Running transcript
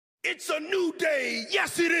It's a new day.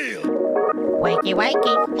 Yes, it is. Wakey,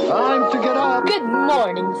 wakey. Time to get up. Good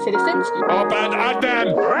morning, citizens. Open up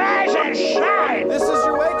then. Rise and shine. This is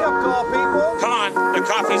your wake-up call, people. Come on, the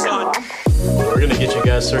coffee's on. We're going to get you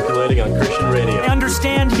guys circulating on Christian radio. I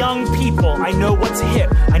understand young people. I know what's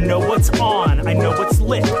hip. I know what's on. I know what's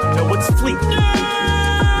lit. I know what's fleet.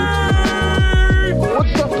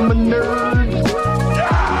 What's up, my nerds?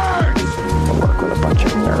 I work with a bunch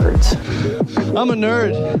of nerds. I'm a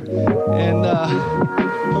nerd, and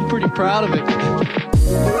I'm pretty proud of it.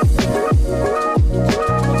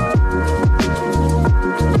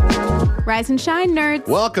 Rise and shine, nerds.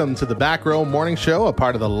 Welcome to the Back Row Morning Show, a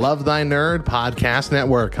part of the Love Thy Nerd podcast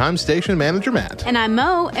network. I'm station manager Matt. And I'm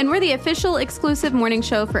Mo, and we're the official exclusive morning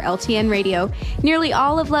show for LTN Radio. Nearly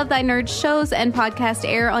all of Love Thy Nerd shows and podcasts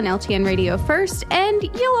air on LTN Radio first, and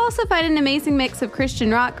you'll also find an amazing mix of Christian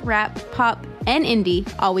rock, rap, pop, and indie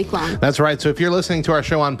all week long. That's right. So if you're listening to our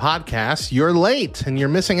show on podcasts, you're late and you're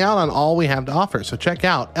missing out on all we have to offer. So check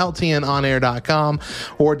out ltnonair.com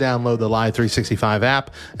or download the Live 365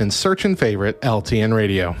 app and search and favorite LTN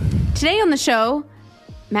Radio. Today on the show,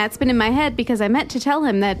 Matt's been in my head because I meant to tell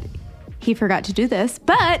him that he forgot to do this,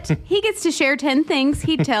 but he gets to share 10 things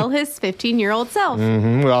he'd tell his 15-year-old self.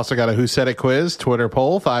 We also got a Who Said It quiz, Twitter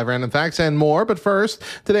poll, 5 random facts, and more. But first,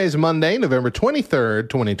 today's Monday, November 23rd,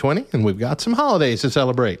 2020, and we've got some holidays to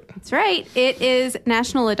celebrate. That's right. It is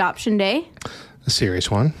National Adoption Day. A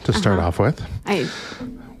serious one to start off with.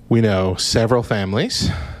 We know several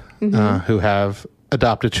families who have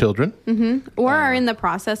adopted children. Or are in the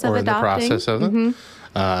process of adopting. In the process of them.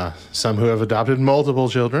 Some who have adopted multiple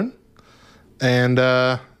children. And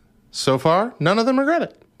so far, none of them regret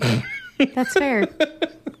it. That's fair.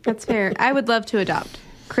 That's fair. I would love to adopt.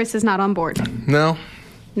 Chris is not on board. No?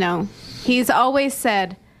 No. He's always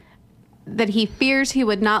said that he fears he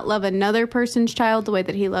would not love another person's child the way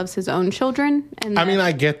that he loves his own children. And I mean,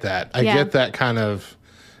 I get that. I get that kind of...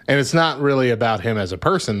 And it's not really about him as a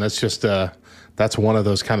person. That's just... That's one of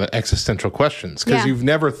those kind of existential questions. Because you've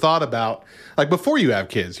never thought about... Like, before you have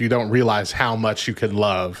kids, you don't realize how much you can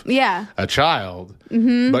love a child.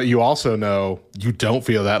 But you also know you don't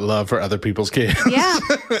feel that love for other people's kids. Yeah.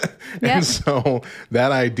 And so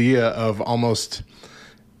that idea of almost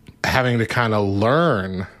having to kind of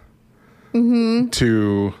learn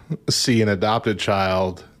to see an adopted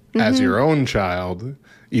child as your own child,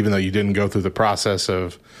 even though you didn't go through the process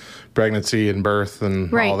of pregnancy and birth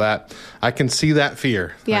and all that. I can see that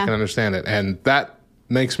fear. I can understand it. And that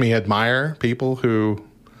makes me admire people who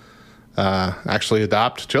actually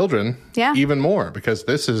adopt children even more, because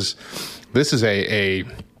this is a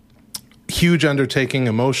huge undertaking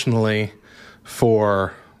emotionally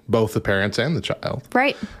for both the parents and the child.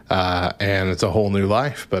 Right. And it's a whole new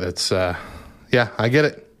life, but it's, I get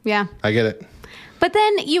it. Yeah. I get it. But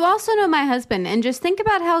then you also know my husband, and just think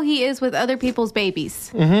about how he is with other people's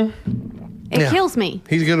babies. It kills me.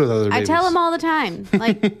 He's good with other babies. I tell him all the time,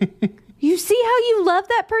 like, you see how you love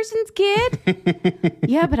that person's kid?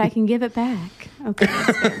 Yeah, but I can give it back. Okay,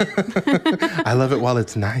 that's fair. I love it while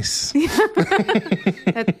it's nice.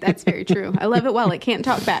 That's very true. I love it while it can't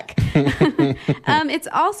talk back. It's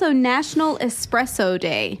also National Espresso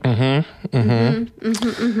Day.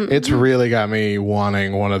 It's really got me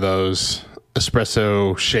wanting one of those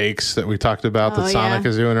espresso shakes that we talked about that Sonic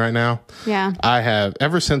is doing right now. Yeah. I have,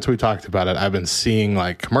 ever since we talked about it, I've been seeing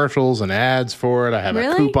like commercials and ads for it. I have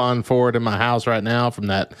a coupon for it in my house right now from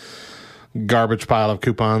that garbage pile of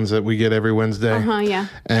coupons that we get every Wednesday.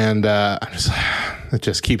 And I'm just, it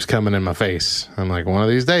just keeps coming in my face. I'm like, one of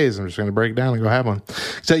these days, I'm just going to break down and go have one.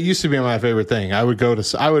 So that used to be my favorite thing. I would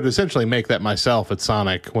essentially make that myself at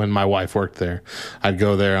Sonic when my wife worked there. I'd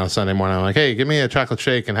go there on Sunday morning. I'm like, hey, give me a chocolate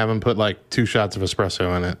shake and have them put like 2 shots of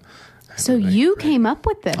espresso in it. So you came up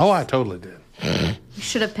with this? Oh, I totally did. You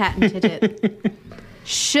should have patented it.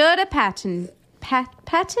 Should have patented.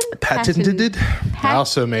 Patented. I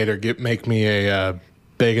also made her make me a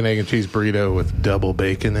bacon, egg, and cheese burrito with double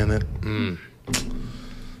bacon in it.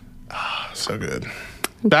 So good.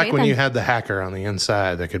 Back when you had the hacker on the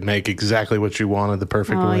inside that could make exactly what you wanted the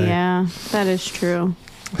perfect way. Oh, yeah. That is true.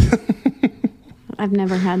 I've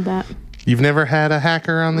never had that. You've never had a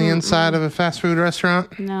hacker on the inside of a fast food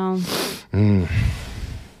restaurant? No.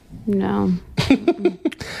 No. When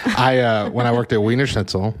I worked at Wiener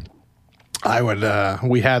Schnitzel, it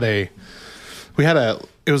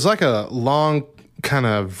was like a long kind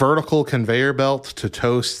of vertical conveyor belt to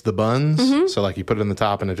toast the buns. So like you put it in the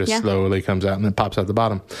top and it just slowly comes out and then pops out the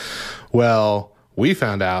bottom. Well, we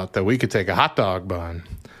found out that we could take a hot dog bun,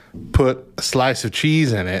 put a slice of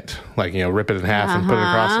cheese in it, like, rip it in half and put it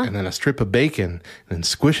across, and then a strip of bacon, and then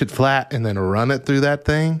squish it flat, and then run it through that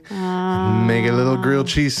thing, and make a little grilled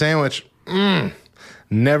cheese sandwich.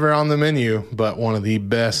 Never on the menu, but one of the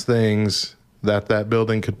best things that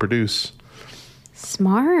building could produce.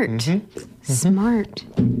 Smart. Smart.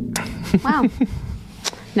 Wow.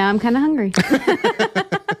 Now I'm kind of hungry.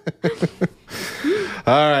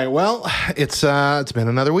 All right. Well, it's been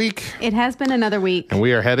another week. It has been another week. And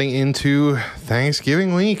we are heading into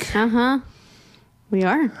Thanksgiving week. We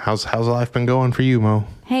are. How's life been going for you, Mo?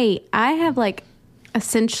 Hey, I have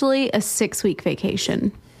essentially a 6-week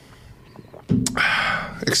vacation.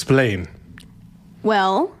 Explain.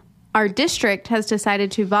 Well, our district has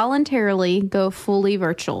decided to voluntarily go fully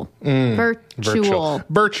virtual. Virtual.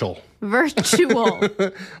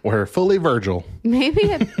 We're fully Virgil.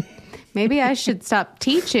 Maybe I should stop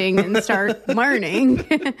teaching and start learning.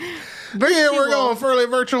 We're going fully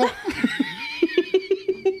virtual.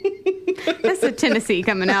 That's the Tennessee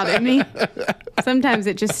coming out at me. Sometimes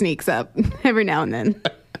it just sneaks up every now and then.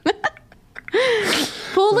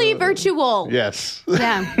 Fully virtual. Yes.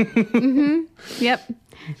 Yeah. Yep.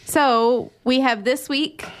 So we have this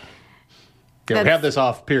week. Yeah, we have this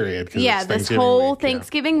off period. Yeah, this whole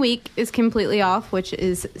Thanksgiving week is completely off, which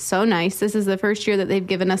is so nice. This is the first year that they've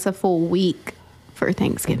given us a full week for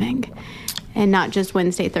Thanksgiving and not just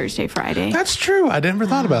Wednesday, Thursday, Friday. That's true. I never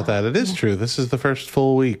thought about that. It is true. This is the first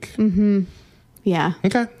full week. Yeah.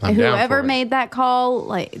 Okay. Whoever made that call,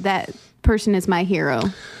 that person is my hero.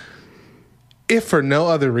 If for no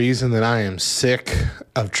other reason than I am sick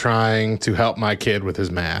of trying to help my kid with his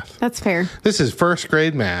math. That's fair. This is first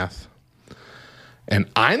grade math. And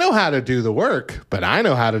I know how to do the work, but I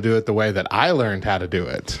know how to do it the way that I learned how to do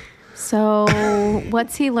it. So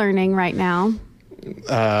what's he learning right now?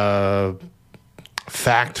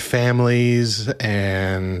 Fact families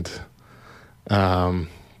and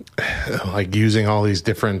using all these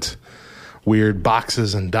different weird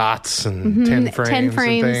boxes and dots and 10 frames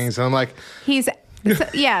and things. And I'm like...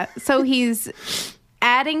 So he's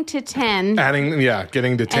adding to 10.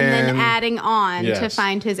 Getting to 10. And then adding on to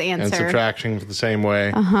find his answer. And subtraction the same way.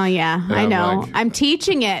 Yeah, I know. I'm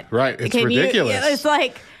teaching it. Right, it's ridiculous. It's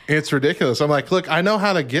it's ridiculous. I'm like, look, I know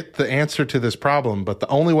how to get the answer to this problem, but the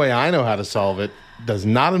only way I know how to solve it does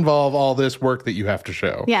not involve all this work that you have to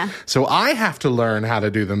show. Yeah. So I have to learn how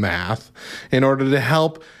to do the math in order to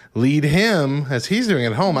help lead him as he's doing it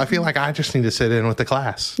at home. I feel like I just need to sit in with the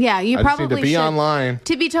class. Yeah, you I probably just need to be online.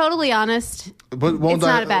 To be totally honest, it's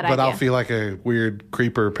not a bad idea. But I'll feel like a weird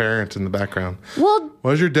creeper parent in the background. Well,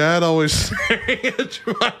 what does your dad always say at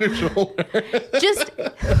your shoulder?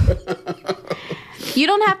 You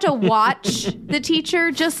don't have to watch the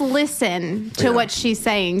teacher. Just listen to what she's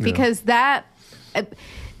saying, because that,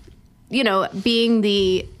 being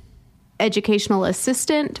the educational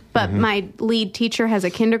assistant, but my lead teacher has a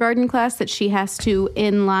kindergarten class that she has to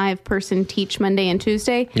in live person teach Monday and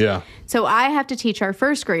Tuesday. Yeah. So I have to teach our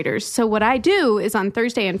first graders. So what I do is on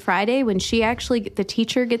Thursday and Friday, when the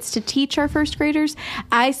teacher gets to teach our first graders,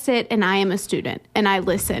 I sit and I am a student and I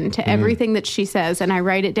listen to everything that she says and I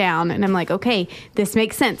write it down and I'm like, okay, this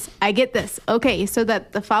makes sense. I get this. Okay. So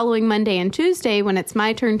that the following Monday and Tuesday, when it's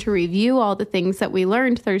my turn to review all the things that we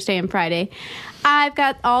learned Thursday and Friday, I've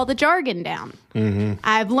got all the jargon down.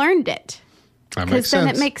 I've learned it. Because then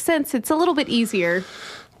it makes sense. It's a little bit easier.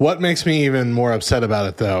 What makes me even more upset about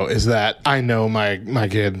it, though, is that I know my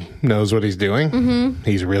kid knows what he's doing.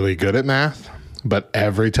 He's really good at math. But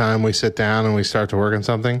every time we sit down and we start to work on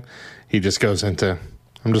something, he just goes into,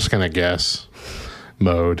 I'm just going to guess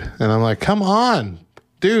mode. And I'm like, come on,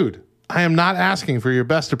 dude. I am not asking for your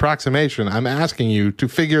best approximation. I'm asking you to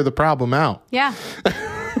figure the problem out. Yeah.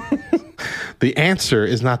 The answer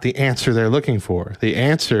is not the answer they're looking for. The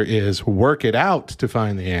answer is work it out to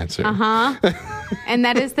find the answer. And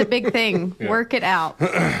that is the big thing. Work it out.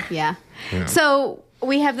 Yeah. So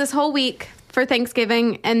we have this whole week for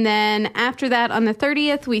Thanksgiving. And then after that, on the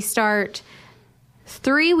 30th, we start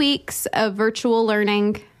 3 weeks of virtual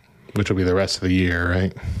learning. Which will be the rest of the year,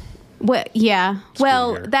 right? Well, yeah.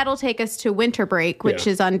 Well, that'll take us to winter break, which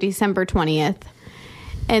is on December 20th.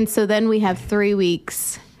 And so then we have 3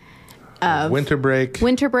 weeks of winter break,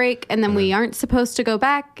 and then we aren't supposed to go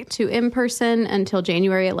back to in-person until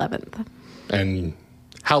January 11th. And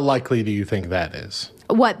how likely do you think that is?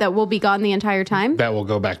 What, that we'll be gone the entire time? That we'll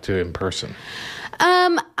go back to in-person.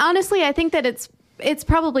 Honestly, I think that it's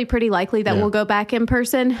probably pretty likely that we'll go back in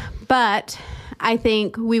person, but I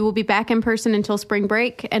think we will be back in person until spring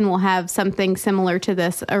break, and we'll have something similar to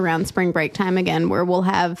this around spring break time again, where we'll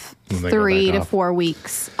have 3 to 4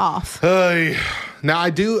 weeks off. Now, I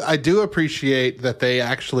do appreciate that they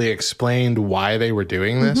actually explained why they were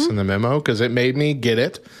doing this in the memo, because it made me get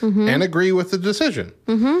it and agree with the decision.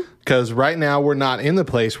 Because right now we're not in the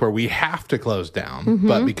place where we have to close down,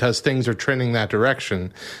 but because things are trending that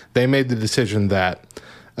direction, they made the decision that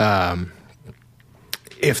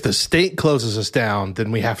if the state closes us down,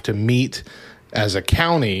 then we have to meet as a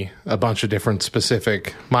county a bunch of different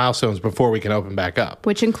specific milestones before we can open back up.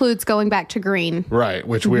 Which includes going back to green. Right,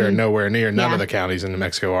 which we are nowhere near. None of the counties in New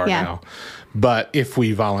Mexico are now. But if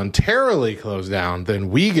we voluntarily close down,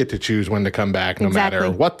 then we get to choose when to come back no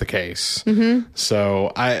matter what the case.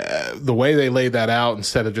 So the way they laid that out,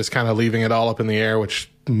 instead of just kind of leaving it all up in the air, which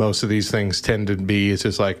most of these things tend to be, it's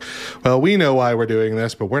just like, well, we know why we're doing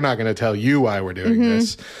this, but we're not going to tell you why we're doing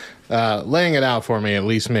this. Laying it out for me at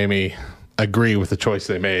least made me agree with the choice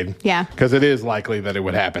they made. Yeah. Because it is likely that it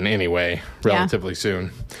would happen anyway, relatively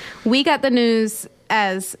soon. We got the news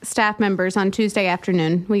as staff members on Tuesday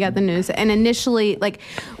afternoon. We got the news. And initially, like,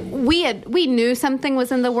 we knew something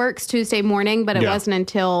was in the works Tuesday morning, but it wasn't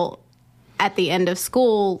until at the end of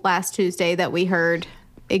school last Tuesday that we heard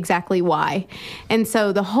exactly why. And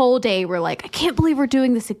so the whole day we're like, I can't believe we're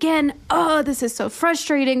doing this again. Oh, this is so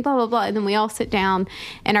frustrating, blah, blah, blah. And then we all sit down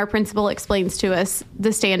and our principal explains to us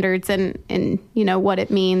the standards and you know, what it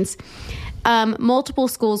means. Multiple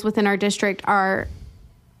schools within our district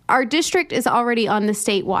our district is already on the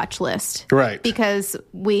state watch list. Right. Because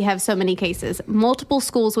we have so many cases. Multiple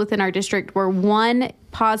schools within our district were one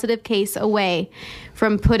positive case away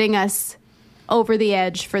from putting us over the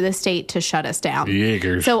edge for the state to shut us down.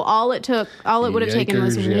 Yeagers. So all it would have taken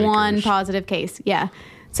was one positive case. Yeah.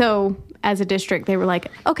 So as a district, they were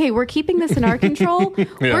like, okay, we're keeping this in our control.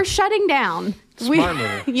 We're shutting down. Smart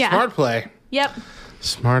move. Smart play. Yep.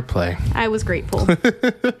 Smart play. I was grateful.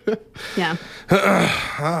 Yeah.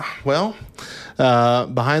 Well,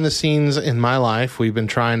 behind the scenes in my life, we've been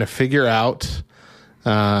trying to figure out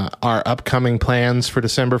our upcoming plans for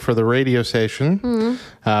December for the radio station,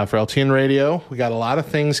 for LTN Radio. We got a lot of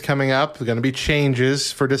things coming up. There's going to be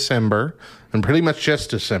changes for December, and pretty much just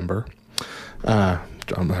December.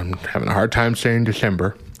 I'm having a hard time saying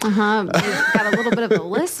December. We've got a little bit of a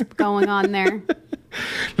lisp going on there.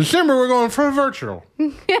 December, we're going for a virtual.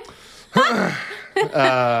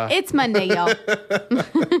 It's Monday, y'all.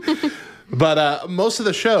 But most of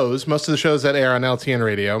the shows that air on LTN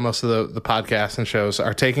Radio, most of the podcasts and shows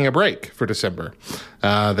are taking a break for December.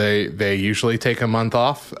 They usually take a month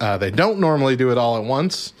off. They don't normally do it all at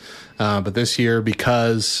once. But this year,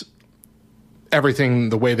 because everything,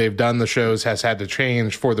 the way they've done the shows has had to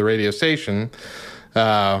change for the radio station,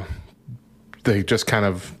 they just kind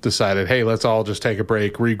of decided, hey, let's all just take a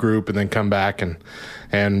break, regroup, and then come back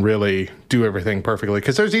and really do everything perfectly.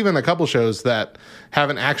 Because there's even a couple shows that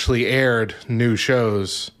haven't actually aired new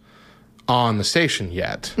shows on the station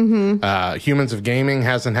yet. Humans of Gaming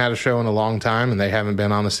hasn't had a show in a long time, and they haven't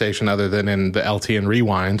been on the station other than in the LTN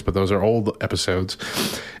Rewinds, but those are old episodes.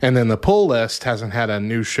 And then the Pull List hasn't had a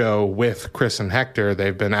new show with Chris and Hector.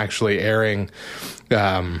 They've been actually airing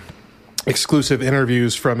exclusive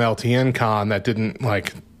interviews from LTN Con that didn't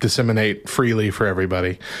like disseminate freely for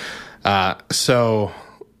everybody. So,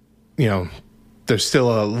 you know, there's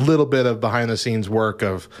still a little bit of behind the scenes work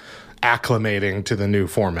of acclimating to the new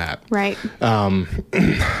format. Right. And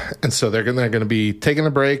so they're going to be taking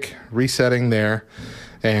a break, resetting there,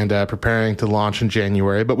 and preparing to launch in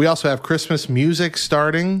January. But we also have Christmas music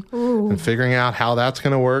starting and figuring out how that's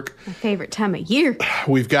going to work. My favorite time of year.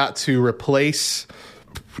 We've got to replace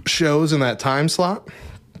shows in that time slot,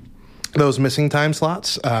 those missing time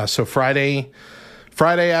slots. So Friday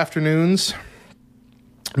afternoons,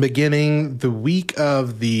 beginning the week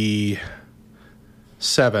of the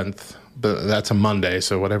 7th, but that's a Monday,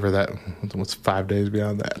 so what's 5 days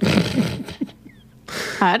beyond that?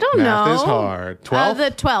 I don't know. Math is hard. 12th?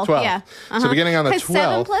 The 12th, yeah. So beginning on the 12th. Because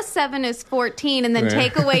 7 plus 7 is 14, and then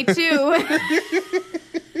take away 2.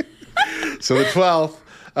 So the 12th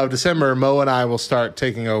of December, Mo and I will start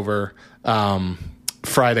taking over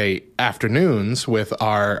Friday afternoons with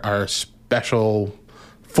our special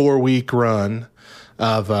 4-week run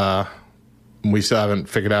of we still haven't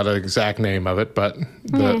figured out an exact name of it, but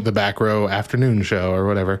the Back Row Afternoon Show or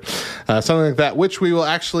whatever, something like that, which we will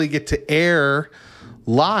actually get to air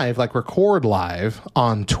live, like record live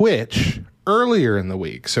on Twitch earlier in the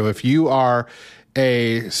week. So if you are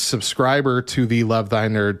a subscriber to the Love Thy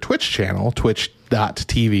Nerd Twitch channel,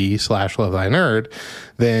 twitch.tv/LoveThyNerd,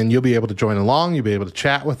 then you'll be able to join along. You'll be able to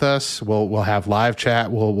chat with us. We'll have live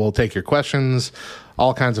chat. We'll take your questions,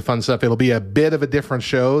 all kinds of fun stuff. It'll be a bit of a different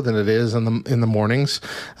show than it is in the mornings.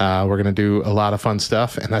 We're going to do a lot of fun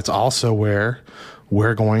stuff, and that's also where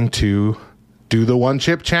we're going to do the One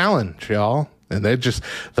Chip Challenge, y'all. And they just,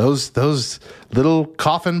 those little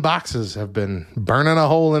coffin boxes have been burning a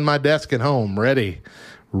hole in my desk at home, ready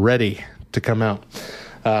to come out.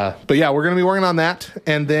 But yeah, we're going to be working on that.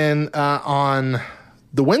 And then on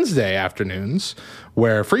the Wednesday afternoons,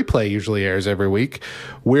 where Free Play usually airs every week,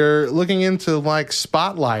 we're looking into like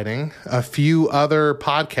spotlighting a few other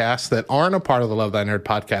podcasts that aren't a part of the Love Thy Nerd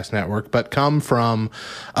podcast network, but come from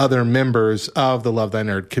other members of the Love Thy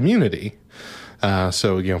Nerd community.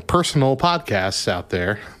 So, you know, personal podcasts out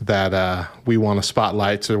there that we want to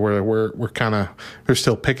spotlight. So we're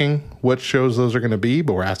still picking what shows those are going to be,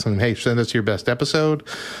 but we're asking them, hey, send us your best episode.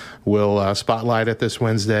 We'll spotlight it this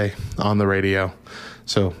Wednesday on the radio.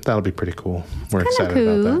 So that'll be pretty cool. We're excited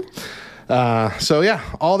about that. So yeah,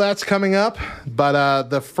 all that's coming up. But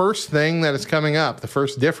the first thing that is coming up, the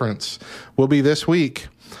first difference, will be this week.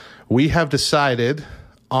 We have decided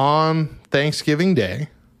on Thanksgiving Day,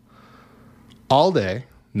 all day,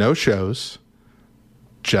 no shows,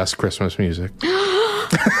 just Christmas music.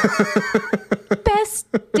 Best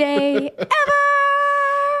day ever!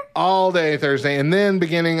 All day Thursday. And then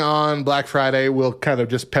beginning on Black Friday, we'll kind of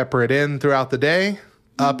just pepper it in throughout the day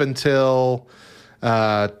up until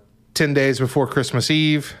 10 days before Christmas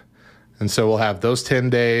Eve. And so we'll have those 10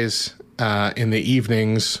 days. In the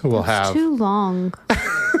evenings, we'll have... too long.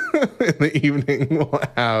 In the evening, we'll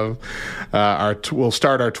have we'll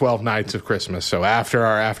start our 12 nights of Christmas. So after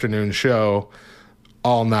our afternoon show,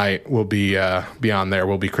 all night will be on there.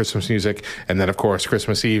 Will be Christmas music, and then of course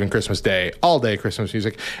Christmas Eve and Christmas Day, all day Christmas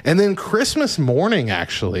music, and then Christmas morning.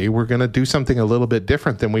 Actually, we're going to do something a little bit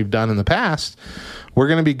different than we've done in the past. We're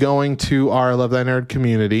going to be going to our Love Thy Nerd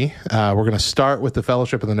community. We're going to start with the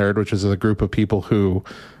Fellowship of the Nerd, which is a group of people who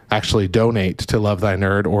actually donate to Love Thy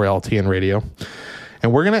Nerd or LTN Radio.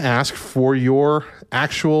 And we're going to ask for your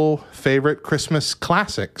actual favorite Christmas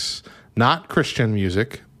classics, not Christian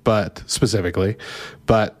music, but specifically,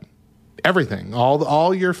 but everything,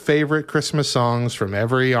 all your favorite Christmas songs from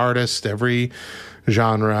every artist, every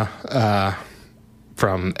genre,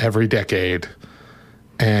 from every decade.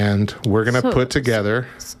 And we're going to put together.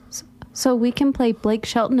 So we can play Blake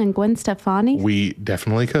Shelton and Gwen Stefani? We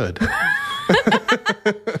definitely could.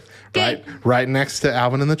 Right next to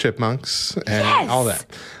Alvin and the Chipmunks and all that.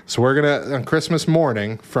 So we're gonna on Christmas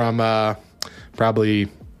morning from probably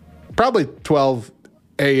 12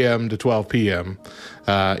 a.m. to 12 p.m.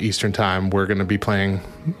 Eastern time. We're gonna be playing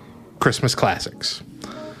Christmas classics.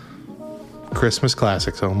 Christmas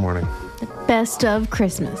classics all morning. The best of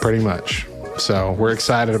Christmas. Pretty much. So we're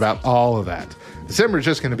excited about all of that. December is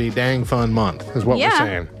just going to be a dang fun month, is what we're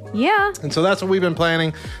saying. Yeah. And so that's what we've been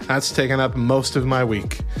planning. That's taken up most of my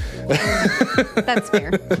week. That's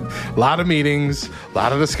fair. A lot of meetings, a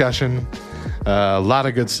lot of discussion, a lot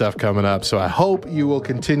of good stuff coming up. So I hope you will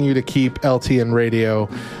continue to keep LTN Radio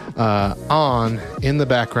on in the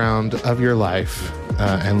background of your life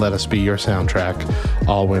and let us be your soundtrack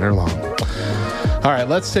all winter long. All right,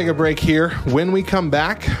 let's take a break here. When we come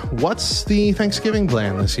back, what's the Thanksgiving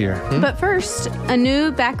plan this year? But first, a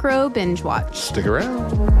new Back Row binge watch. Stick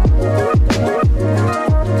around.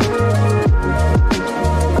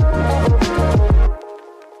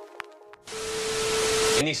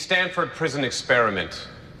 In the Stanford prison experiment,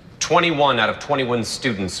 21 out of 21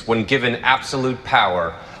 students, when given absolute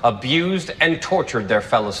power, abused and tortured their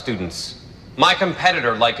fellow students. My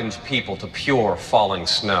competitor likened people to pure falling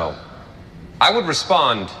snow. I would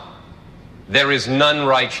respond, there is none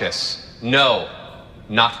righteous. No,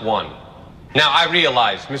 not one. Now, I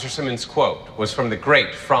realize Mr. Simmons' quote was from the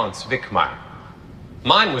great Franz Wickmeyer.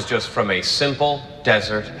 Mine was just from a simple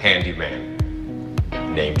desert handyman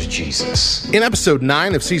named Jesus. In episode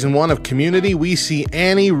 9 of season 1 of Community, we see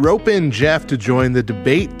Annie roping Jeff to join the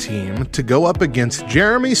debate team to go up against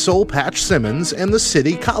Jeremy Soulpatch Simmons and the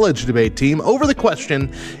City College debate team over the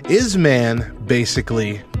question, is man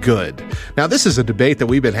basically good? Now, this is a debate that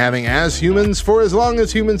we've been having as humans for as long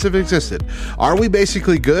as humans have existed. Are we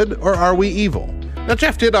basically good or are we evil? Now,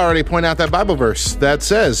 Jeff did already point out that Bible verse that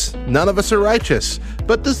says, none of us are righteous.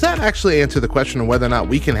 But does that actually answer the question of whether or not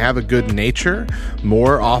we can have a good nature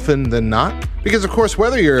more often than not? Because, of course,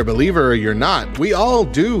 whether you're a believer or you're not, we all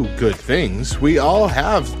do good things. We all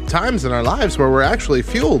have times in our lives where we're actually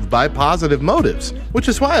fueled by positive motives, which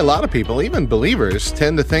is why a lot of people, even believers,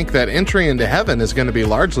 tend to think that entry into heaven is going to be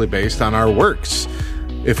largely based on our works,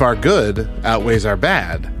 if our good outweighs our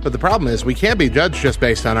bad. But the problem is we can't be judged just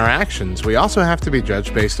based on our actions. We also have to be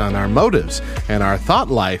judged based on our motives and our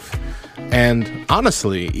thought life. And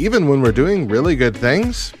honestly, even when we're doing really good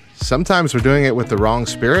things, sometimes we're doing it with the wrong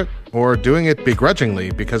spirit or doing it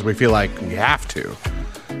begrudgingly because we feel like we have to.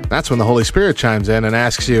 That's when the Holy Spirit chimes in and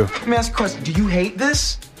asks you, let me ask a question. Do you hate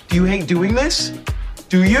this? Do you hate doing this?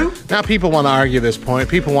 Do you? Now, people want to argue this point.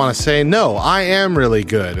 People want to say, no, I am really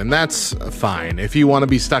good, and that's fine. If you want to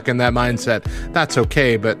be stuck in that mindset, that's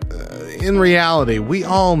okay. But in reality, we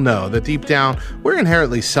all know that deep down, we're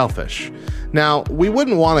inherently selfish. Now, we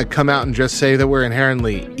wouldn't want to come out and just say that we're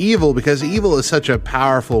inherently evil because evil is such a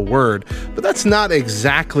powerful word, but that's not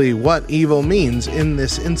exactly what evil means in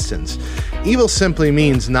this instance. Evil simply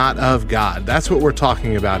means not of God. That's what we're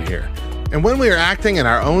talking about here. And when we are acting in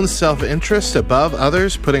our own self-interest above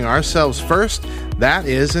others, putting ourselves first, that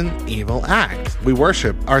is an evil act. We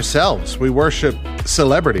worship ourselves. We worship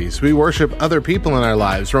celebrities. We worship other people in our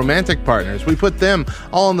lives, romantic partners. We put them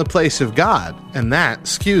all in the place of God, and that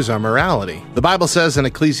skews our morality. The Bible says in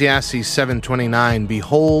Ecclesiastes 7:29,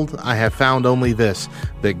 "Behold, I have found only this,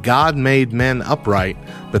 that God made men upright,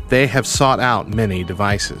 but they have sought out many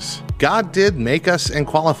devices." God did make us and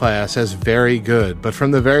qualify us as very good, but from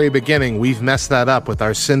the very beginning, we've messed that up with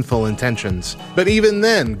our sinful intentions. But even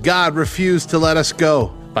then, God refused to let us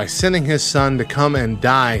go by sending his Son to come and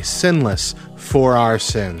die sinless for our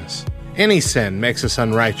sins. Any sin makes us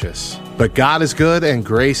unrighteous, but God is good and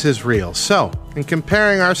grace is real. So, in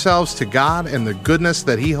comparing ourselves to God and the goodness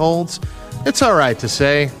that he holds, it's all right to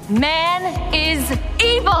say, man is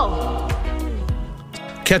evil.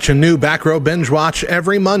 Catch a new Back Row Binge Watch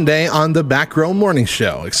every Monday on the Back Row Morning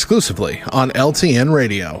Show, exclusively on LTN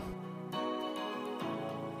Radio.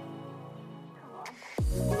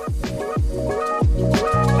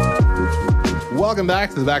 Welcome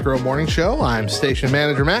back to the Back Row Morning Show. I'm Station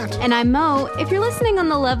Manager Matt. And I'm Mo. If you're listening on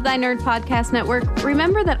the Love Thy Nerd podcast network,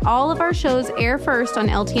 remember that all of our shows air first on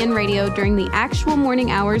LTN Radio during the actual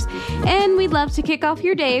morning hours, and we'd love to kick off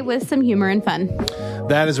your day with some humor and fun.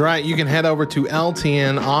 That is right. You can head over to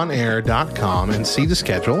ltnonair.com and see the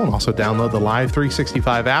schedule, and also download the Live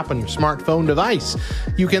 365 app on your smartphone device.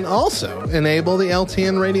 You can also enable the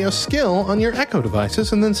LTN Radio skill on your Echo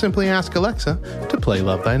devices, and then simply ask Alexa to play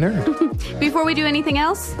Love Thy Nerd. Before we do anything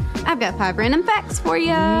else, I've got 5 random facts for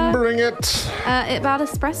you. Bring it. About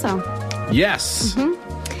espresso. Yes.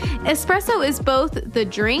 Espresso is both the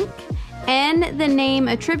drink and the name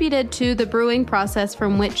attributed to the brewing process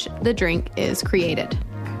from which the drink is created.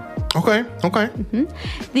 Okay.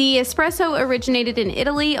 The espresso originated in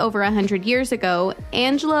Italy over 100 years ago.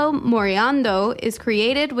 Angelo Moriando is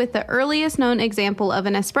created with the earliest known example of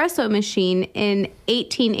an espresso machine in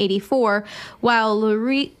 1884, while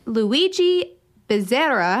Luigi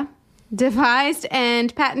Bezzera devised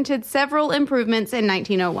and patented several improvements in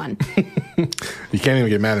 1901. You can't even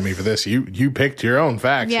get mad at me for this. You picked your own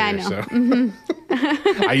facts. Yeah, here, I know. So.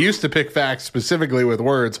 I used to pick facts specifically with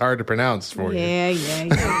words hard to pronounce for you.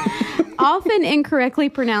 Yeah. Often incorrectly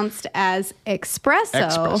pronounced as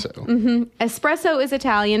espresso. Espresso is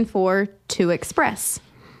Italian for to express.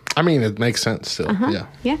 I mean, it makes sense still.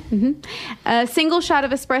 Yeah. A single shot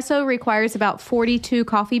of espresso requires about 42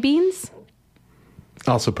 coffee beans.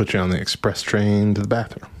 Also put you on the express train to the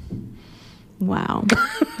bathroom. Wow.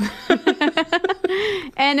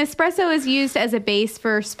 And espresso is used as a base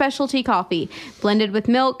for specialty coffee. Blended with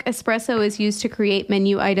milk, espresso is used to create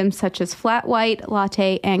menu items such as flat white,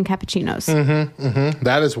 latte, and cappuccinos.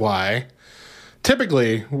 That is why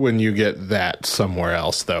typically when you get that somewhere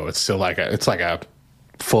else, though, it's still like a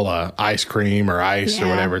full of ice cream or ice or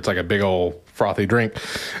whatever. It's like a big old frothy drink.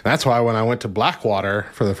 And that's why when I went to Blackwater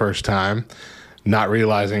for the first time, not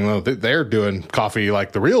realizing they're doing coffee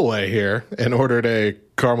like the real way here, and ordered a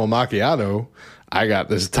caramel macchiato, I got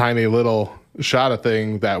this tiny little shot of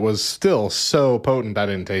thing that was still so potent I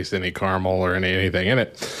didn't taste any caramel or anything in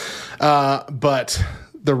it. But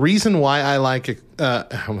the reason why I like I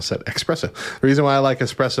almost said espresso. The reason why I like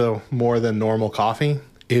espresso more than normal coffee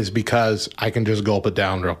is because I can just gulp it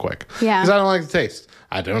down real quick. Yeah. Because I don't like the taste.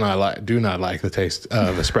 I do not like the taste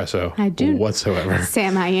of espresso whatsoever.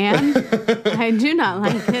 Sam, I am. I do not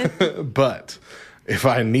like it. But if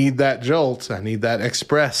I need that jolt, I need that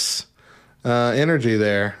express energy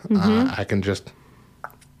there, I can just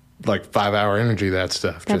like 5 hour energy, that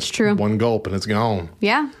stuff. That's just true. One gulp and it's gone.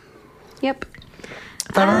 Yeah. Yep.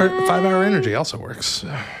 5 hour energy also works,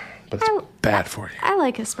 but it's bad for you. I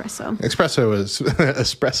like espresso. Espresso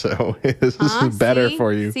is better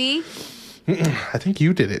for you. See? I think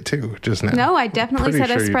you did it too just now. No, I definitely said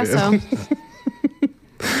espresso.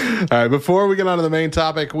 All right, before we get on to the main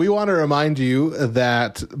topic, we want to remind you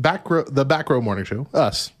that the Back Row Morning Show,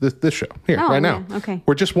 this show here now, okay,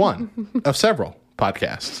 we're just one of several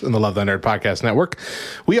podcasts in the Love Thy Nerd Podcast Network.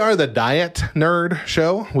 We are the Diet Nerd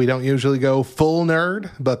Show. We don't usually go full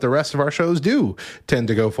nerd, but the rest of our shows do tend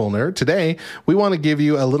to go full nerd. Today, we want to give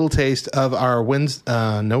you a little taste of our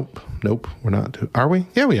Nope, we're not. Are we?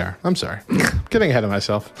 Yeah, we are. I'm sorry. Getting ahead of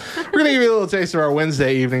myself. We're going to give you a little taste of our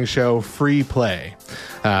Wednesday evening show, Free Play.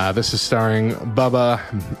 This is starring Bubba,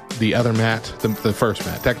 the other Matt, the first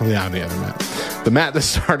Matt. Technically, I'm the other Matt. The Matt that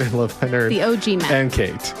started Love Thy Nerd. The OG Matt. And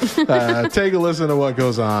Kate. Take a listen to what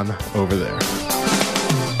goes on over there.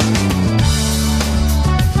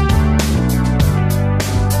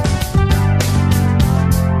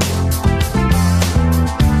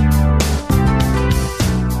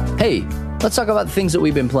 Hey, let's talk about the things that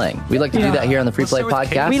we've been playing. We like to do that here on the Free Play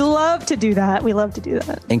Podcast. We love to do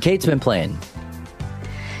that. And Kate's been playing.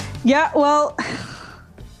 Yeah, well,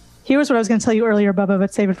 here's what I was going to tell you earlier, Bubba,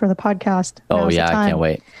 but save it for the podcast. Oh, yeah, I can't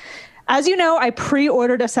wait. As you know, I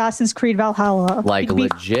pre-ordered Assassin's Creed Valhalla.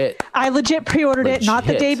 Legit. I legit pre-ordered it, not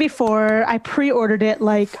the day before. I pre-ordered it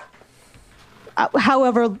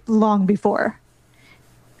however long before.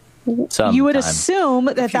 You would assume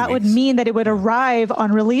that would mean that it would arrive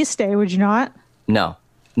on release day, would you not? No,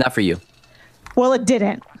 not for you. Well, it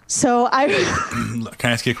didn't. So Can I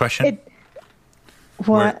ask you a question?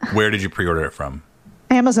 What? Where did you pre-order it from?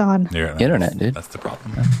 Amazon. Internet, dude. That's the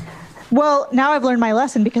problem. Well, now I've learned my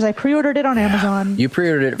lesson because I pre-ordered it on Amazon. You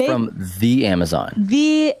pre-ordered it from the Amazon.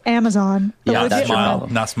 The Amazon. Yeah, that's your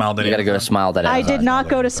problem. Not Smile.Amazon. You got to go to Smile.Amazon. I did not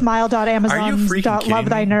go to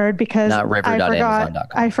smile.amazon.lovethynerd because not river.amazon.com.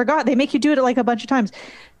 I forgot. They make you do it like a bunch of times.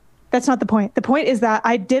 That's not the point. The point is that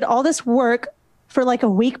I did all this work for like a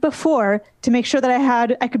week before to make sure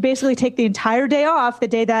that I could basically take the entire day off, the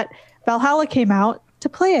day that Valhalla came out, to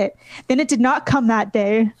play it. Then it did not come that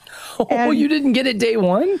day. Oh, you didn't get it day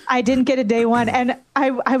one? I didn't get it day one. And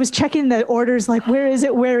I was checking the orders, like, where is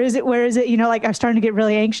it? You know, like I was starting to get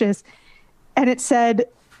really anxious. And it said,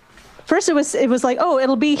 first it was like, oh,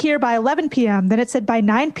 it'll be here by 11 p.m. Then it said by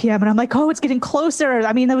 9 p.m. And I'm like, oh, it's getting closer.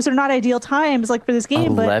 I mean, those are not ideal times like for this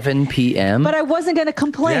game. 11 p.m.? But I wasn't going to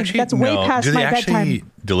complain. That's way past my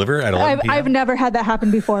bedtime. Deliver at 11 p.m.? I've never had that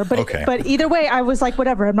happen before. But but either way, I was like,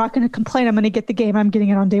 whatever. I'm not going to complain. I'm going to get the game. I'm getting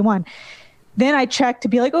it on day one. Then I checked to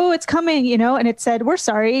be like, oh, it's coming, you know, and it said, we're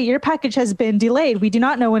sorry, your package has been delayed. We do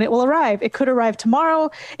not know when it will arrive. It could arrive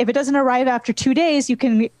tomorrow. If it doesn't arrive after 2 days,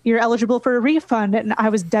 you're eligible for a refund. And I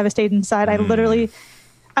was devastated inside. I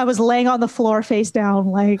was laying on the floor face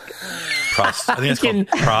down, like I think it's called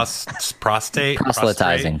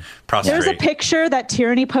proselytizing. There's a picture that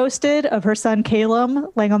Tyranny posted of her son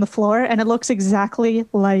Caleb laying on the floor, and it looks exactly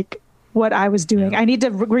like what I was doing. I need to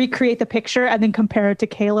recreate the picture and then compare it to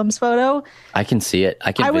Caleb's photo. I can see it.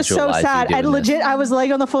 I was so sad. I was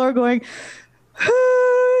laying on the floor going,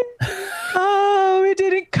 oh, it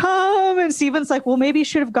didn't come. And Steven's like, well, maybe you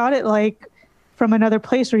should have got it like from another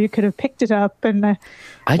place where you could have picked it up. And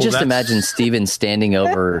I just imagine Steven standing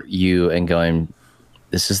over you and going,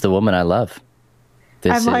 this is the woman I love.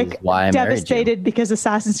 I'm like devastated because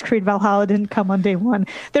Assassin's Creed Valhalla didn't come on day one.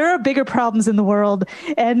 There are bigger problems in the world,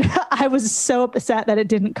 and I was so upset that it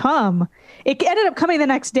didn't come. It ended up coming the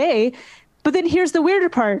next day, but then here's the weirder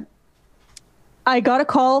part. I got a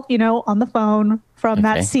call, you know, on the phone from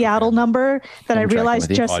that Seattle number that I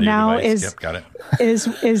realized just now is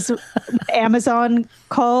Amazon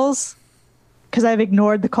calls, because I've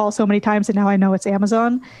ignored the call so many times and now I know it's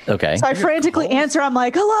Amazon. Okay. So I frantically answer. I'm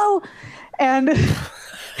like, hello. And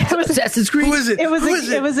it was Assassin's Creed. Who is it? It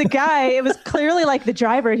was a guy. It was clearly like the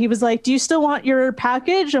driver. He was like, do you still want your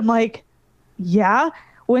package? I'm like, yeah.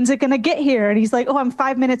 When's it going to get here? And he's like, oh, I'm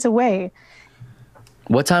 5 minutes away.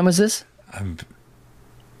 What time was this?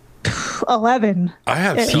 11. I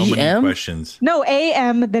have so many questions. No,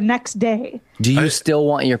 a.m. the next day. Do you still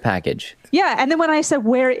want your package? Yeah. And then when I said,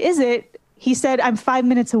 where is it? He said, I'm 5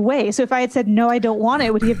 minutes away. So if I had said, no, I don't want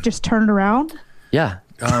it, would he have just turned around? Yeah.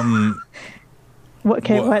 What's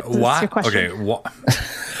your question? Okay.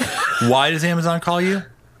 Why does Amazon call you?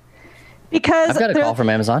 Because I've got a call from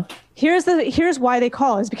Amazon. Here's why they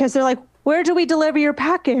call is because they're like, where do we deliver your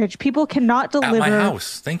package? People cannot deliver at my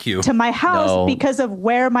house. Thank you. To my house because of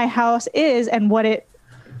where my house is and what it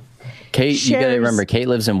Kate, you got to remember, Kate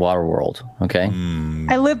lives in Waterworld, okay?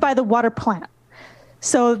 I live by the water plant.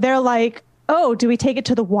 So they're like, oh, do we take it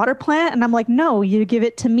to the water plant? And I'm like, no, you give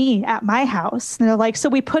it to me at my house. And they're like, so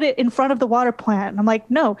we put it in front of the water plant. And I'm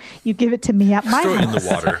like, no, you give it to me at my house. Throw it in the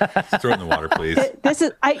water. Throw it in the water, please. This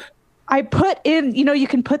is, I put in, you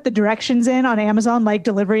can put the directions in on Amazon, like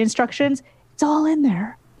delivery instructions. It's all in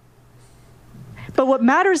there. But what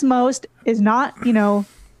matters most is not,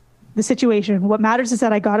 the situation. What matters is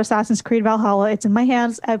that I got Assassin's Creed Valhalla. It's in my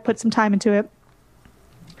hands. I've put some time into it.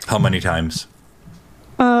 How many times?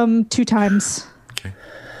 2 times.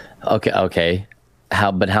 Okay.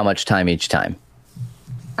 How much time each time?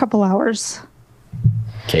 A couple hours.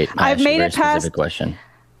 Kate, I've made it past. Specific question.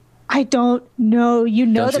 I don't know.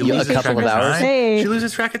 That a couple of hours. She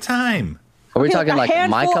loses track of time. Are we talking like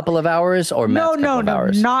my couple of hours or Matt's couple of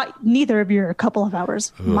hours? Not neither of your couple of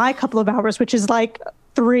hours. Ugh. My couple of hours, which is like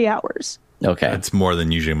 3 hours. Okay. That's more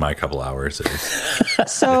than usually my couple hours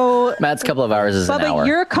is. So Matt's couple of hours is an hour.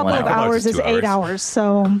 Your couple of hours is 8 hours.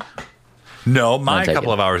 So no, my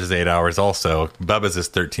couple of hours is 8 hours also. Bubba's is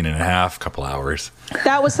 13 and a half couple hours.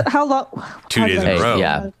 That was how long? 2 days in a row.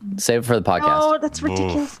 Yeah. Save it for the podcast. Oh, that's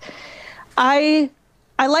ridiculous.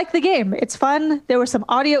 I like the game. It's fun. There were some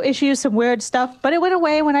audio issues, some weird stuff, but it went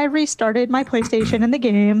away when I restarted my PlayStation and the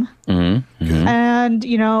game. Mm-hmm. Mm-hmm.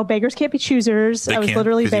 And, beggars can't be choosers. I was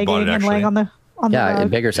literally begging and laying on the rug.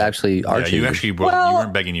 And beggars actually are choosers. You actually you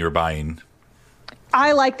weren't begging, you were buying.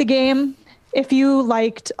 I like the game. If you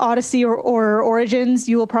liked Odyssey or Origins,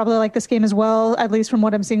 you will probably like this game as well, at least from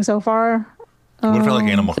what I'm seeing so far. What if I like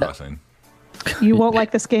Animal Crossing? You won't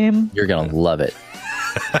like this game. You're going to love it.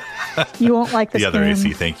 You won't like this the other game.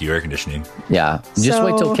 AC, thank you, air conditioning. Yeah. Just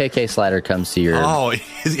wait till KK Slider comes to your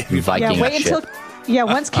Viking ship.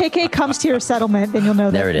 Once KK comes to your settlement, then you'll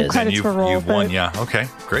know that there it is. Credits for roll. You've won, yeah. Okay,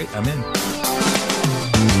 great. I'm in.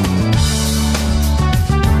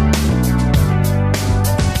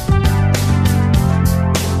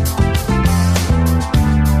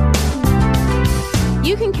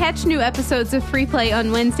 You can catch new episodes of Free Play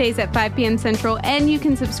on Wednesdays at 5 p.m. Central, and you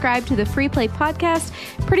can subscribe to the Free Play podcast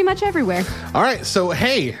pretty much everywhere. All right. So,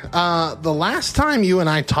 hey, the last time you and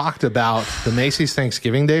I talked about the Macy's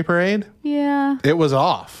Thanksgiving Day Parade, it was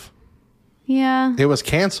off. Yeah. It was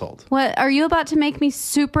canceled. What? Are you about to make me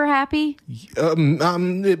super happy? Maybe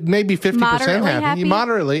 50% happy.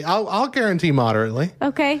 Moderately. I'll guarantee moderately.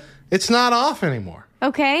 Okay. It's not off anymore.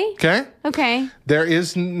 Okay. Okay. There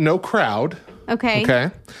is no crowd. Okay.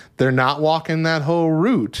 They're not walking that whole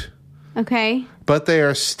route. Okay. But they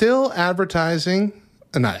are still advertising.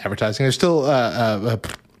 Not advertising. They're still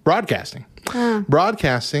broadcasting.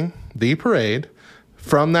 Broadcasting the parade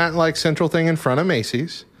from that central thing in front of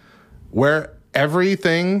Macy's, where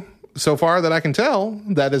everything so far that I can tell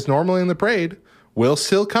that is normally in the parade will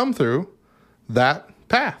still come through that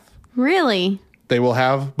path. Really? They will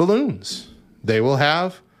have balloons. They will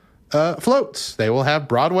have floats. They will have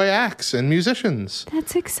Broadway acts and musicians.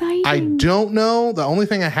 That's exciting. I don't know. The only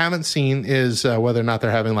thing I haven't seen is whether or not they're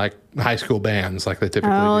having high school bands like they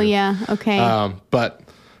typically do. Oh, yeah. Okay. But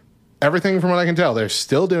everything from what I can tell, they're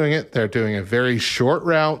still doing it. They're doing a very short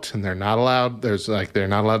route, and they're not allowed. They're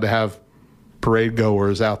not allowed to have parade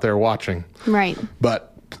goers out there watching. Right.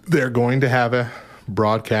 But they're going to have a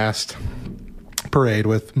broadcast parade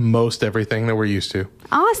with most everything that we're used to.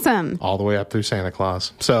 Awesome. All the way up through Santa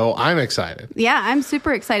Claus. So I'm excited. Yeah, I'm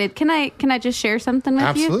super excited. Can I just share something with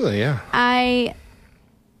you? Absolutely, yeah. I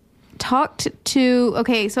talked to,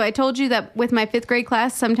 so I told you that with my 5th grade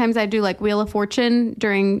class, sometimes I do Wheel of Fortune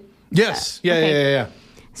during... Yes. Yeah.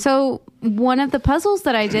 So one of the puzzles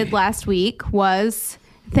that I did last week was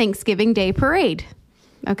Thanksgiving Day Parade.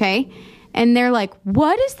 Okay. And they're like,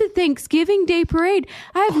 what is the Thanksgiving Day Parade?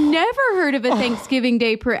 I've never heard of a Thanksgiving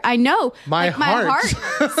Day Parade. I know. My heart.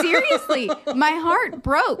 Seriously, my heart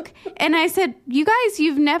broke. And I said, you guys,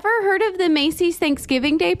 you've never heard of the Macy's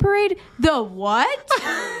Thanksgiving Day Parade? The what?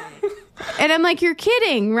 And I'm like, you're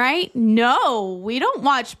kidding, right? No, we don't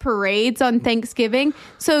watch parades on Thanksgiving.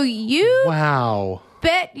 So you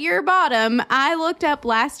bet your bottom I looked up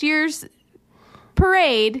last year's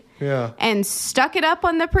parade and stuck it up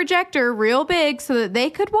on the projector real big so that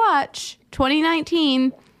they could watch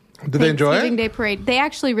 2019 Did they enjoy it? Thanksgiving Day Parade. They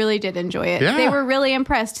actually really did enjoy it. Yeah. They were really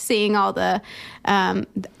impressed seeing all the,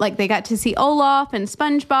 they got to see Olaf and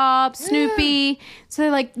SpongeBob, Snoopy. Yeah. So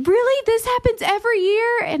they're like, really? This happens every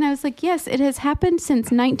year? And I was like, yes, it has happened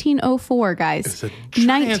since 1904, guys. It's a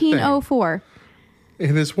giant 1904. Thing.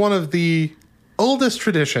 It is one of the oldest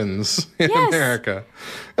traditions in America.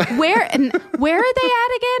 Where are they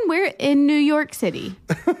at again? We're in New York City.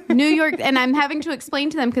 New York, and I'm having to explain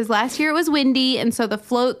to them because last year it was windy, and so the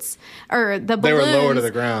floats or the balloons they were lower to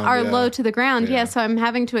the ground, are low to the ground. Yeah, so I'm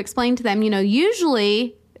having to explain to them,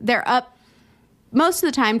 usually they're up most of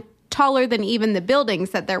the time taller than even the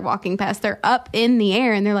buildings that they're walking past. They're up in the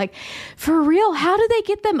air, and they're like, for real, how do they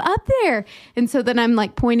get them up there? And so then I'm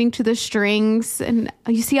like pointing to the strings, and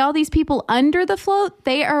you see all these people under the float?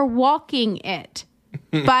 They are walking it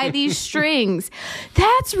by these strings.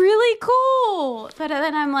 That's really cool. But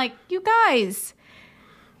then I'm like, you guys,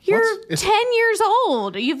 you're 10 years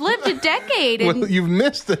old. You've lived a decade. And you've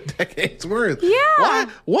missed a decade's worth. Yeah.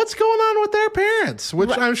 What's going on with their parents? Which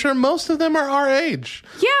I'm sure most of them are our age.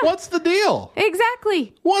 Yeah. What's the deal?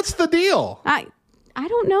 Exactly. What's the deal? I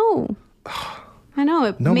don't know. I know.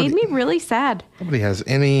 It made me really sad. Nobody has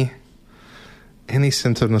any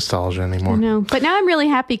sense of nostalgia anymore. No. But now I'm really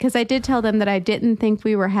happy because I did tell them that I didn't think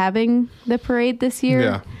we were having the parade this year.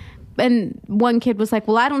 Yeah. And one kid was like,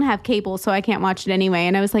 well, I don't have cable, so I can't watch it anyway.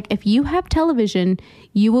 And I was like, if you have television,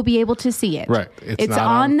 you will be able to see it. Right. It's not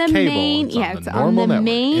on the cable. main. It's on the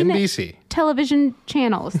main NBC television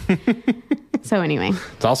channels. So anyway,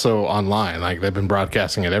 it's also online. Like they've been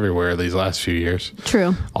broadcasting it everywhere these last few years.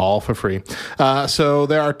 True. All for free. So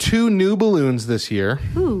there are 2 new balloons this year.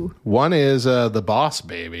 Ooh. One is the Boss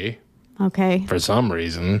Baby. Okay. For some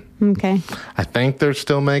reason. Okay. I think they're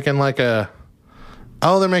still making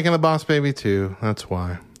they're making the Boss Baby 2. That's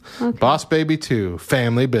why. Okay. Boss Baby 2,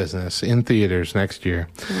 Family Business, in theaters next year.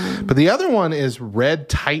 But the other one is Red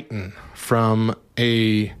Titan from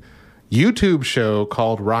a YouTube show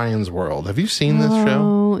called Ryan's World. Have you seen this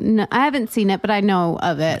show? No, I haven't seen it, but I know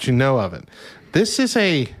of it. But you know of it. This is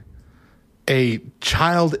a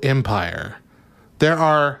child empire. There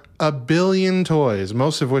are a billion toys,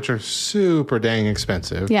 most of which are super dang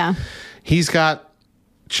expensive. Yeah. He's got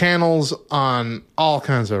channels on all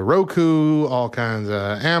kinds of Roku, all kinds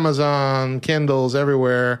of Amazon, Kindles,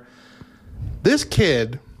 everywhere. This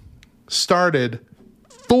kid started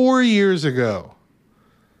 4 years ago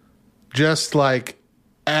just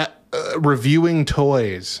reviewing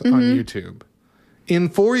toys on YouTube. In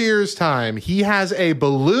 4 years' time, he has a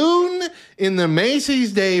balloon in the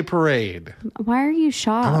Macy's Day Parade. Why are you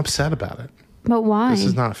shocked? I'm upset about it. But why? This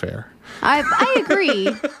is not fair. I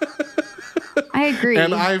agree. I agree.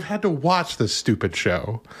 And I've had to watch this stupid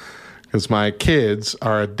show because my kids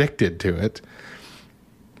are addicted to it.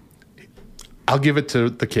 I'll give it to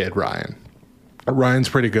the kid, Ryan. Ryan's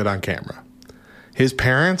pretty good on camera. His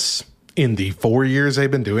parents, in the 4 years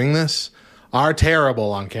they've been doing this, are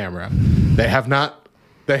terrible on camera. They have not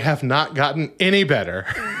gotten any better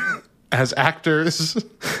as actors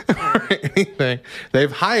or anything.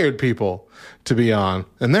 They've hired people to be on,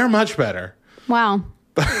 and they're much better. Wow.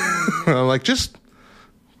 Like, just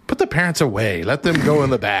put the parents away. Let them go in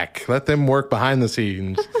the back. Let them work behind the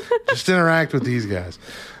scenes. Just interact with these guys.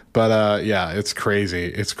 But yeah, it's crazy.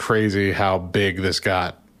 It's crazy how big this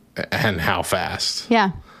got and how fast.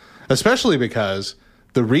 Yeah. Especially because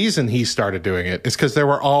the reason he started doing it is because there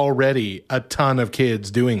were already a ton of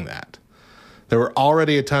kids doing that. There were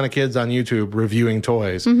already a ton of kids on YouTube reviewing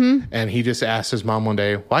toys. Mm-hmm. And he just asked his mom one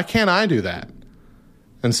day, why can't I do that?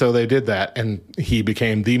 And so they did that, and he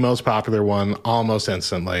became the most popular one almost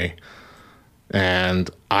instantly.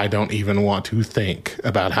 And I don't even want to think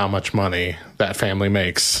about how much money that family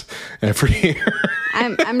makes every year.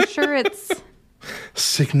 I'm sure it's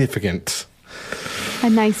significant. A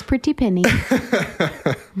nice pretty penny.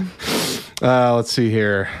 Let's see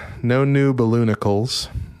here. No new balloonicles,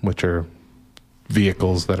 which are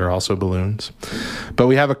vehicles that are also balloons. But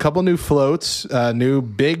we have a couple new floats. New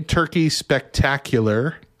Big Turkey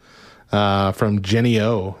Spectacular from Jenny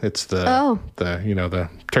O. It's the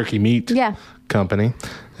turkey meat company.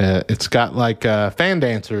 It's got like fan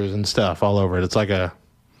dancers and stuff all over it. It's like what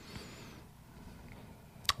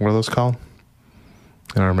are those called?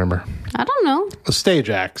 I don't remember. I don't know. Stage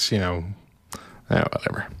acts,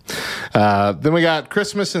 whatever. Then we got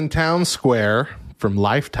Christmas in Town Square from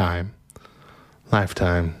Lifetime.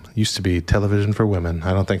 Lifetime used to be television for women.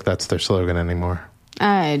 I don't think that's their slogan anymore.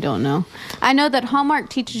 I don't know. I know that Hallmark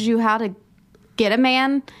teaches you how to get a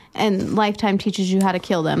man, and Lifetime teaches you how to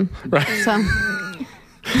kill them. Right. So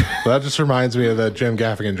well, that just reminds me of the Jim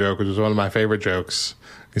Gaffigan joke, which is one of my favorite jokes.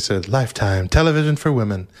 He said, Lifetime, television for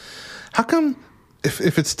women. How come,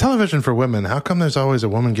 if it's television for women, how come there's always a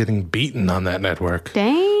woman getting beaten on that network?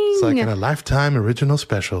 Dang. It's like in a Lifetime original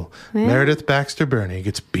special. Yeah. Meredith Baxter Birney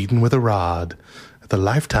gets beaten with a rod. The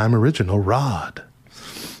Lifetime original rod.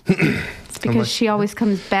 It's because she always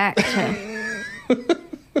comes back to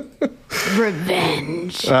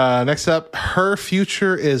Revenge. Next up, her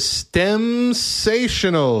future is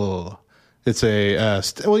STEM-sational. It's a,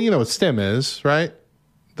 well, you know what STEM is, right?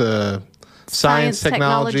 The science,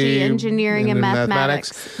 technology, engineering, and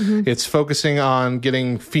mathematics. Mm-hmm. It's focusing on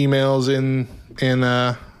getting females in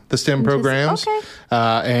the STEM programs,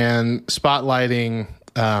 and spotlighting,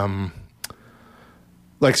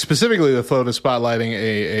 like specifically the float is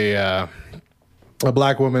spotlighting a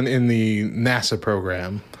black woman in the NASA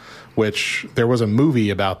program, which there was a movie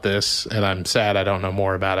about this, and I'm sad I don't know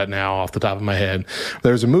more about it now off the top of my head.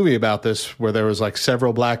 There's a movie about this where there was like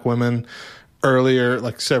several black women earlier,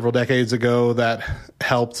 like several decades ago, that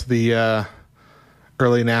helped the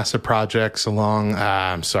early NASA projects along.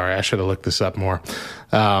 I'm sorry, I should have looked this up more.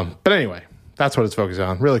 But anyway, that's what it's focused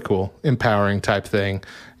on. Really cool, empowering type thing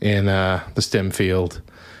in the STEM field.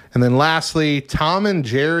 And then lastly, Tom and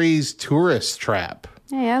Jerry's Tourist Trap.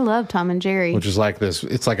 Hey, I love Tom and Jerry. Which is like this,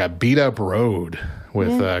 it's like a beat up road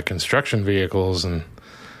with construction vehicles and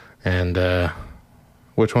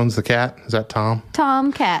which one's the cat? Is that Tom?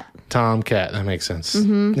 Tomcat. That makes sense.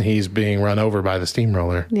 Mm-hmm. He's being run over by the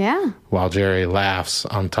steamroller. Yeah. While Jerry laughs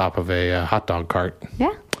on top of a hot dog cart.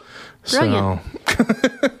 Yeah. Brilliant. So,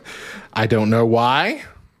 I don't know why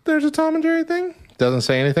there's a Tom and Jerry thing. Doesn't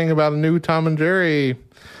say anything about a new Tom and Jerry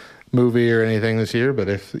movie or anything this year, but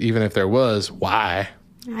even if there was, why?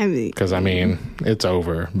 Because, I mean, it's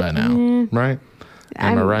over by now, right?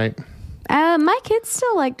 Am I right? My kids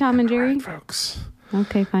still like Tom and Jerry. Right, folks.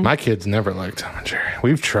 Okay, fine. My kids never liked Tom and Jerry.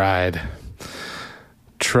 We've tried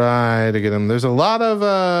to get them. There's a lot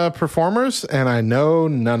of performers, and I know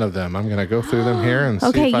none of them. I'm going to go through them here and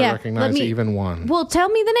see if I recognize even one. Well, tell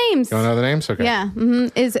me the names. You want to know the names? Okay. Yeah.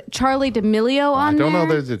 Mm-hmm. Is Charlie D'Amelio on there? I don't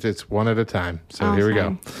know. It's one at a time. So here we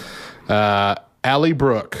go. Allie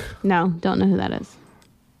Brooke. No, don't know who that is.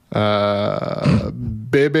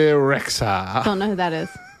 Bebe Rexha. Don't know who that is.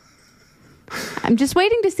 I'm just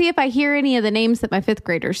waiting to see if I hear any of the names that my fifth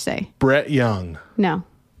graders say. Brett Young. No.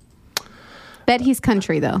 Bet he's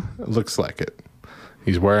country, though. Looks like it.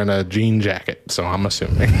 He's wearing a jean jacket, so I'm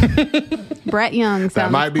assuming. Brett Young sounds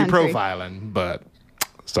that might be country. profiling, but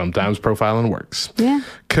sometimes profiling works. Yeah.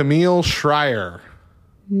 Camille Schreier.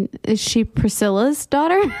 Is she Priscilla's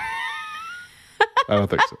daughter? I don't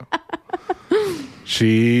think so.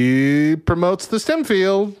 She promotes the STEM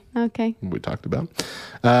field. Okay. We talked about.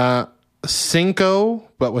 Cinco,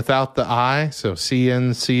 but without the I, so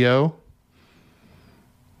CNCO.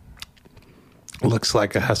 Looks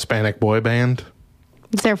like a Hispanic boy band.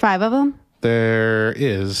 Is there 5 of them? There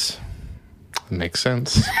is. Makes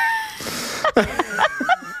sense. All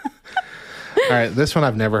right, this one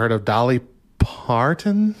I've never heard of. Dolly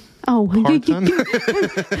Parton. Oh, Parton. Yay!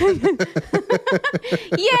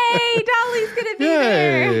 Dolly's gonna be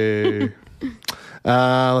there.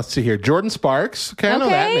 Let's see here. Jordan Sparks. Okay, I know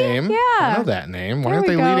that name. Yeah. I know that name. Why aren't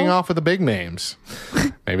they leading off with the big names?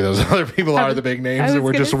 Maybe those other people are the big names and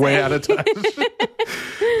we're just way out of touch.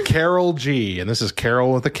 Carol G. And this is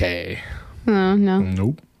Carol with a K. Oh, no.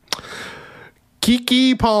 Nope.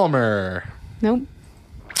 Kiki Palmer. Nope.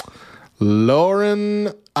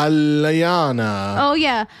 Lauren Alayana. Oh,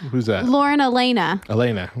 yeah. Who's that? Lauren Elena.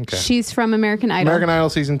 Elena, okay. She's from American Idol. American Idol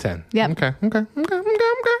season 10. Yep. Okay.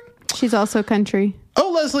 She's also country.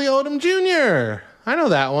 Oh, Leslie Odom Jr. I know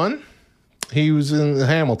that one. He was in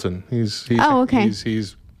Hamilton. He's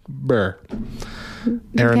Burr.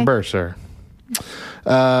 Aaron Burr, sir.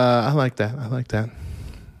 I like that.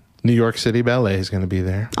 New York City Ballet is going to be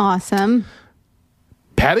there. Awesome.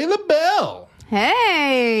 Patti LaBelle.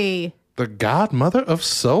 Hey. The godmother of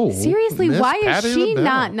soul. Seriously, Miss why Patti is she LaBelle.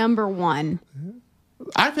 not number 1?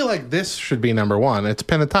 I feel like this should be number 1. It's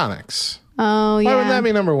Pentatonics. Oh, yeah. Why would that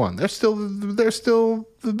be number 1? They're still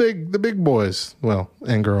the big boys. Well,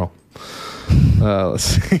 and girl. Let's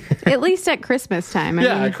see. At least at Christmas time. I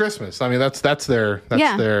mean. At Christmas. I mean, that's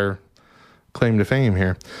their claim to fame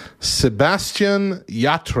here. Sebastian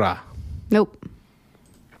Yatra. Nope.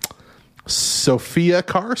 Sophia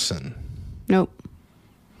Carson. Nope.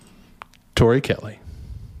 Tori Kelly.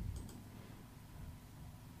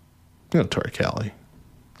 You know Tori Kelly.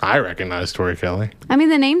 I recognize Tori Kelly. I mean,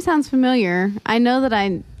 the name sounds familiar. I know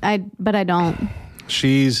that but I don't.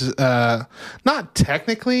 She's not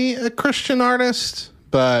technically a Christian artist,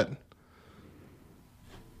 but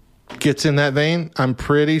gets in that vein. I'm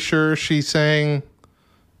pretty sure she sang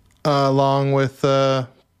along with For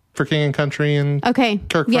King and Country and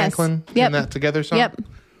Kirk Franklin in that Together song. Yep.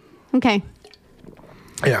 Okay.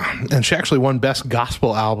 Yeah, and she actually won Best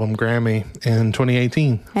Gospel Album Grammy in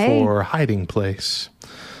 2018 for Hiding Place.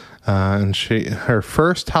 And her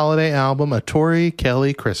first holiday album, A Tori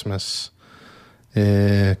Kelly Christmas,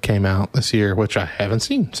 came out this year, which I haven't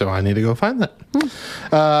seen, so I need to go find that.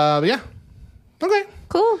 Yeah. Okay.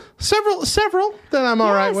 Cool. Several that I'm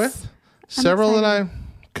all right with. Several that I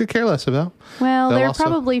could care less about. Well, they're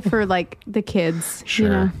probably for like the kids. Sure.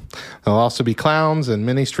 You know? There'll also be clowns and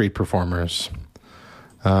many street performers.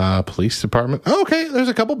 Police department. Oh, okay, there's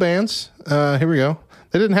a couple bands. Here we go.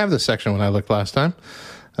 They didn't have this section when I looked last time.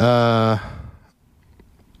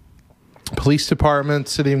 Police department,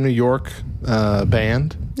 City of New York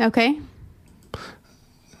band. Okay.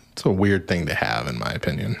 It's a weird thing to have, in my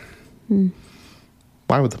opinion.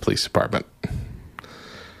 Why would the police department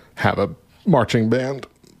have a marching band?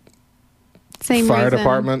 Same Fire reason.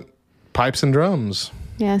 department, pipes and drums.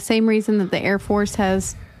 Yeah, same reason that the Air Force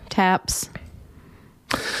has taps.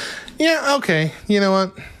 Yeah, okay. You know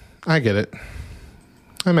what? I get it.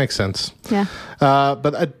 That makes sense. Yeah.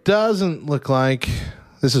 But it doesn't look like...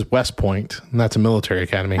 This is West Point, and that's a military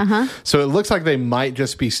academy. So it looks like they might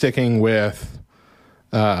just be sticking with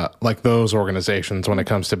like those organizations when it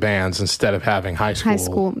comes to bands instead of having high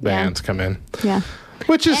school bands come in. Yeah.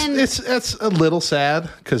 Which is it's a little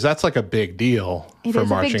sad because that's like a big deal for marching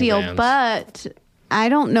bands. It is a big deal, but I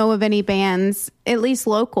don't know of any bands, at least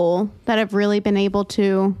local, that have really been able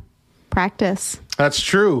to practice. That's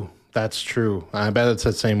true. That's true. I bet it's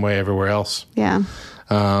the same way everywhere else. Yeah.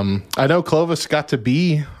 I know Clovis got to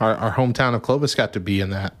be, our hometown of Clovis got to be in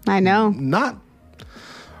that. I know.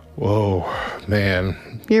 Whoa,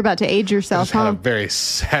 man. You're about to age yourself, I just had a very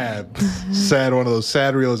sad, one of those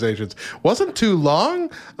sad realizations. Wasn't too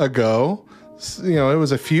long ago. You know, it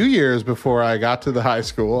was a few years before I got to the high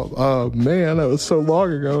school. Oh, man, that was so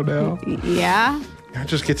long ago now. Yeah. I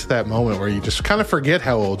just get to that moment where you just kind of forget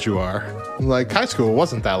how old you are. Like, high school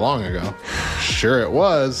wasn't that long ago. Sure it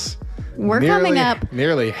was. We're coming up.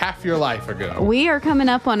 Nearly half your life ago. We are coming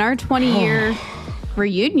up on our 20-year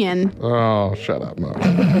reunion. Oh, shut up, Mo.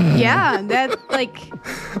 Yeah, that's like...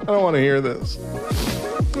 I don't want to hear this.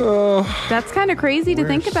 Oh, that's kind of crazy to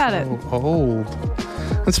think about it. Old.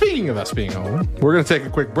 And speaking of us being old, we're going to take a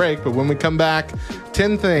quick break, but when we come back,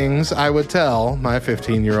 10 things I would tell my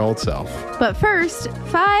 15-year-old self. But first,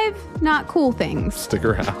 5 not cool things. Stick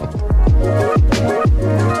around.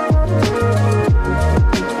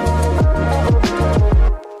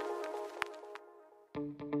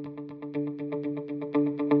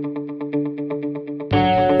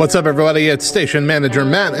 What's up, everybody? It's Station Manager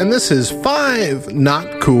Matt, and this is 5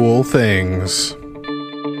 Not Cool Things.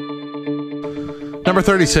 Number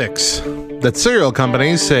 36. That cereal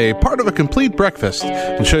companies say part of a complete breakfast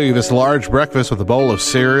and show you this large breakfast with a bowl of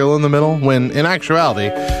cereal in the middle, when in actuality,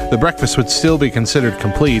 the breakfast would still be considered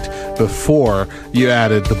complete before you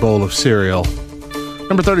added the bowl of cereal.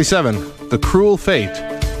 Number 37. The cruel fate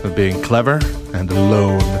of being clever and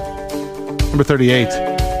alone. Number 38.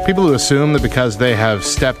 People who assume that because they have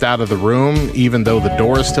stepped out of the room, even though the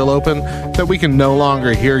door is still open, that we can no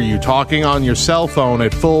longer hear you talking on your cell phone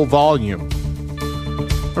at full volume.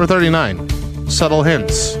 Number 39, subtle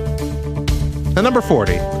hints. And number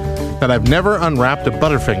 40, that I've never unwrapped a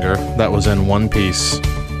Butterfinger that was in one piece.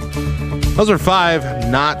 Those are 5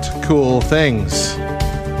 not cool things.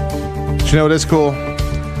 But you know what is cool?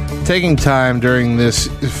 Taking time during this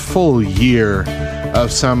full year of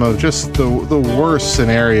some of just the worst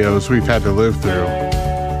scenarios we've had to live through,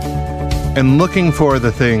 and looking for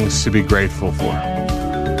the things to be grateful for,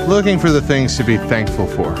 looking for the things to be thankful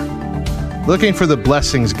for, looking for the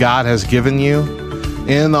blessings God has given you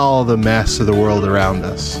in all the mess of the world around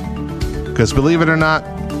us. Because believe it or not,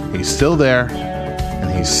 He's still there, and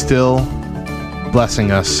He's still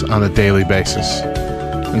blessing us on a daily basis.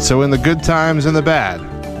 And so in the good times and the bad,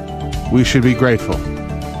 we should be grateful.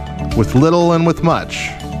 With little and with much,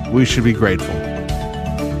 we should be grateful.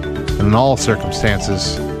 And in all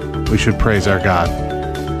circumstances, we should praise our God.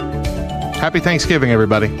 Happy Thanksgiving,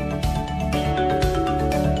 everybody.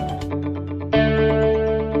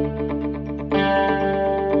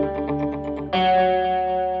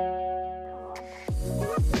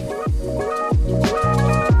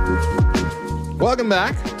 Welcome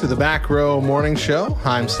back to the Back Row Morning Show.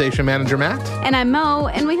 I'm Station Manager Matt. And I'm Mo,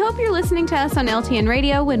 and we hope you're listening to us on LTN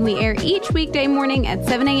Radio when we air each weekday morning at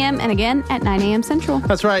 7 a.m. and again at 9 a.m. Central.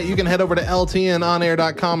 That's right. You can head over to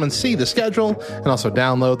ltnonair.com and see the schedule, and also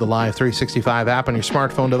download the Live 365 app on your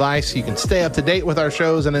smartphone device. You can stay up to date with our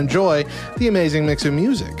shows and enjoy the amazing mix of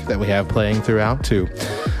music that we have playing throughout, too.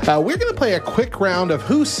 We're going to play a quick round of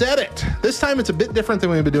Who Said It? This time it's a bit different than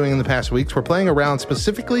we've been doing in the past weeks. We're playing a round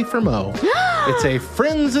specifically for Mo. It's a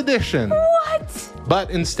Friends edition. What?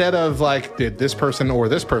 But instead of like, did this person or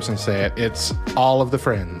this person say it, it's all of the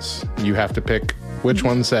friends. You have to pick Which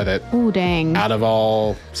one said it? Oh, dang. Out of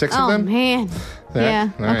all 6 of them? Oh, man. Yeah.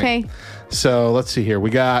 Right. Okay. So let's see here. We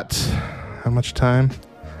got how much time?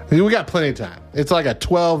 We got plenty of time. It's like a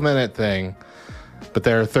 12-minute thing, but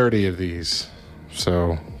there are 30 of these.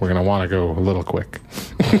 So we're going to want to go a little quick.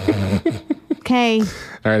 Okay. All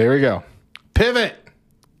right, here we go. Pivot.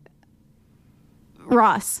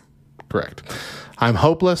 Ross. Correct. I'm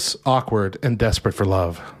hopeless, awkward, and desperate for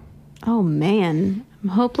love. Oh, man. I'm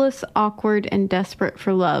hopeless, awkward, and desperate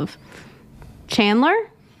for love. Chandler?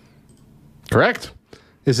 Correct.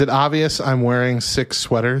 Is it obvious I'm wearing 6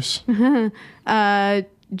 sweaters?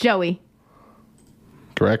 Joey.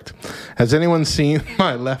 Correct. Has anyone seen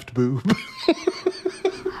my left boob?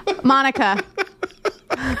 Monica.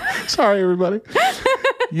 Sorry, everybody.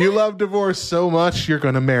 You love divorce so much, you're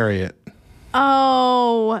going to marry it.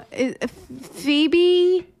 Oh,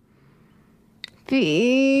 Phoebe?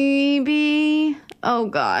 Phoebe? Oh,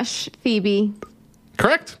 gosh. Phoebe.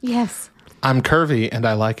 Correct. Yes. I'm curvy and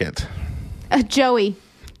I like it. Joey.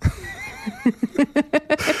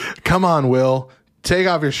 Come on, Will. Take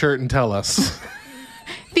off your shirt and tell us.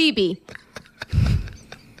 Phoebe.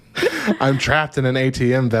 I'm trapped in an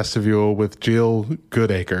ATM vestibule with Jill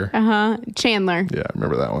Goodacre. Chandler. Yeah, I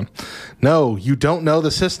remember that one. No, you don't know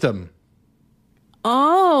the system.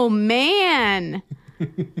 Oh, man.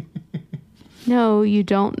 No, you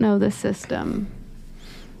don't know the system.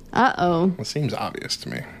 Uh-oh. It seems obvious to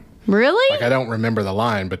me. Really? Like, I don't remember the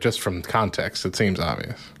line, but just from context, it seems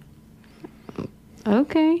obvious.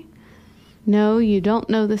 Okay. No, you don't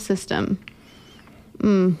know the system.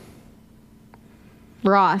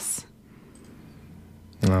 Ross.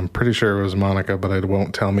 I'm pretty sure it was Monica, but it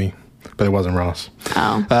won't tell me. But it wasn't Ross.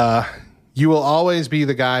 Oh. You will always be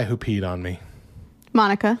the guy who peed on me.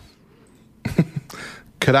 Monica.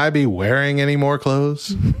 Could I be wearing any more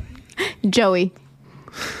clothes? Joey.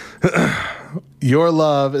 Your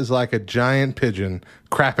love is like a giant pigeon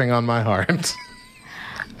crapping on my heart.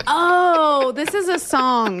 Oh, this is a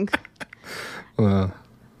song.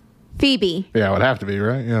 Phoebe. Yeah, it would have to be,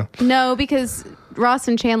 right? Yeah. No, because Ross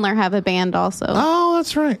and Chandler have a band also. Oh,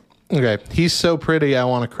 that's right. Okay. He's so pretty, I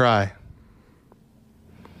want to cry.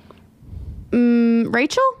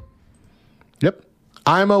 Rachel? Yep.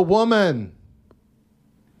 I'm a woman.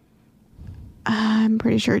 I'm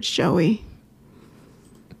pretty sure it's Joey.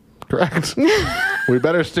 Correct. We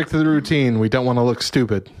better stick to the routine. We don't want to look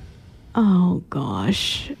stupid. Oh,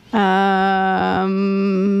 gosh.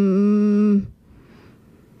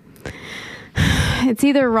 It's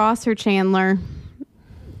either Ross or Chandler.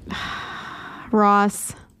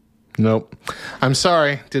 Ross. Nope. I'm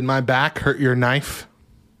sorry. Did my back hurt your knife?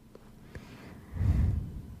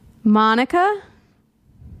 Monica?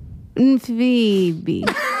 Phoebe.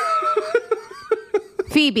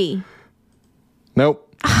 Phoebe. Nope.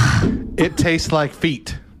 It tastes like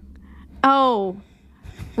feet. Oh,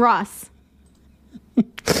 Ross.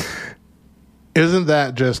 Isn't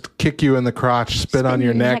that just kick you in the crotch, spit on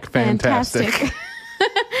your neck? Fantastic.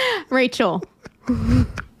 Rachel.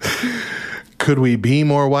 Could we be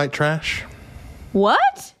more white trash?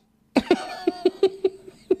 What?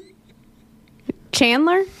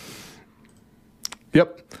 Chandler?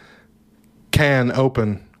 Yep. Can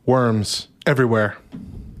open. Worms everywhere.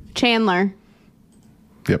 Chandler.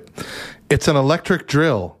 Yep. It's an electric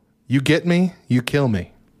drill. You get me, you kill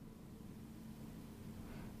me.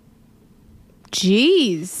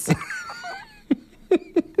 Jeez.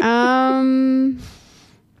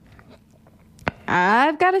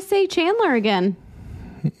 I've got to say Chandler again.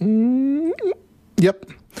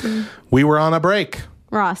 Yep. We were on a break.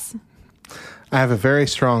 Ross. I have a very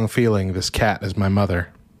strong feeling this cat is my mother.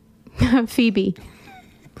 Phoebe.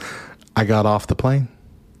 I got off the plane.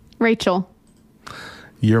 Rachel.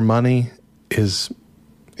 Your money is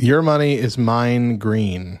mine,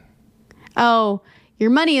 green. Oh,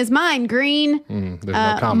 your money is mine, green. There's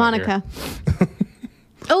no comment Monica.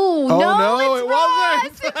 Oh, no, it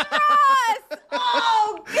wasn't. It's Ross.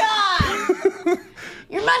 Oh, God.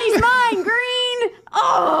 Your money's mine, green.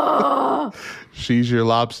 Oh. She's your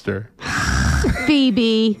lobster.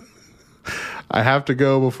 Phoebe. I have to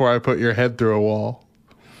go before I put your head through a wall.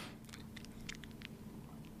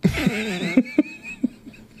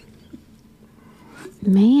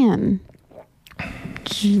 Man.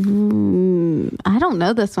 I don't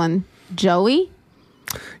know this one. Joey?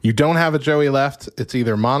 You don't have a Joey left. It's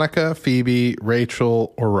either Monica, Phoebe,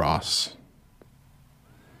 Rachel, or Ross.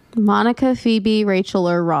 Monica, Phoebe, Rachel,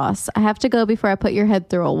 or Ross. I have to go before I put your head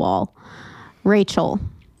through a wall. Rachel.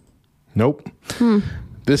 Nope.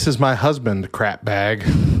 This is my husband, crap bag.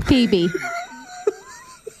 Phoebe.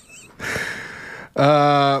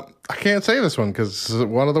 I I can't say this one because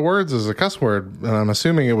one of the words is a cuss word, and I'm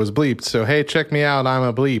assuming it was bleeped. So, hey, check me out. I'm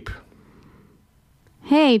a bleep.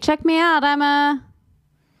 Hey, check me out. I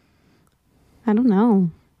don't know.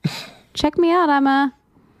 Check me out.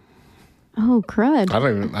 Oh, crud. I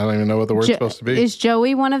don't even know what the word's supposed to be. Is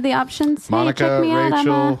Joey one of the options? Monica, hey, check me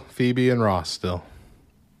Rachel, out. Phoebe, and Ross still.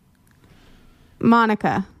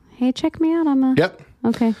 Monica. Hey, check me out. Yep.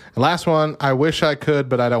 Okay. And last one. I wish I could,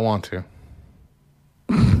 but I don't want to.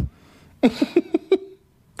 I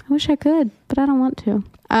wish I could, but I don't want to.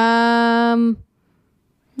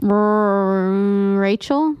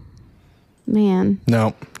 Rachel? Man.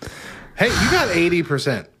 No. Hey, you got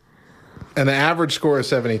 80%. And the average score is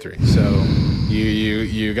 73. So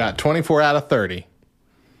you got 24 out of 30.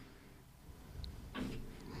 You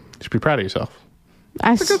should be proud of yourself.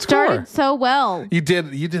 I started so well. You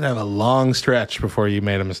did have a long stretch before you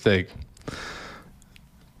made a mistake.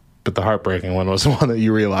 But the heartbreaking one was the one that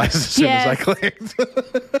you realized as soon as I clicked.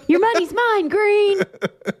 Your money's mine, Green.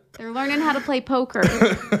 They're learning how to play poker.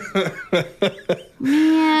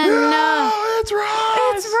 Man. No, it's Ross.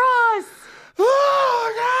 It's Ross.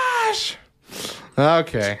 Oh, gosh.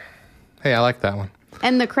 Okay. Hey, I like that one.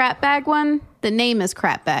 And the crap bag one, the name is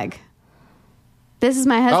crap bag. This is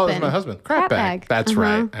my husband. Oh, this is my husband. Crap bag. That's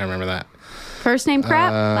right. I remember that. First name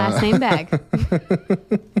crap, last name bag.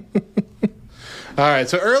 All right,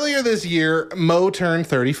 so earlier this year, Mo turned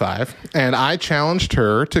 35, and I challenged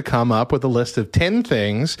her to come up with a list of 10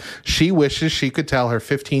 things she wishes she could tell her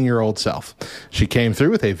 15-year-old self. She came through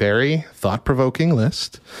with a very thought-provoking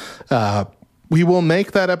list. We will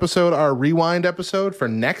make that episode our rewind episode for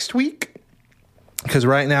next week, because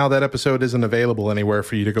right now that episode isn't available anywhere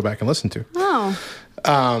for you to go back and listen to.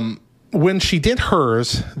 Oh. When she did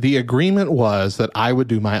hers, the agreement was that I would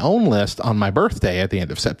do my own list on my birthday at the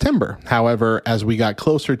end of September. However, as we got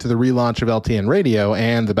closer to the relaunch of LTN Radio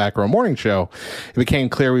and the Back Row Morning Show, it became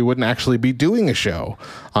clear we wouldn't actually be doing a show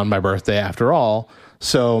on my birthday after all.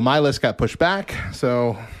 So my list got pushed back.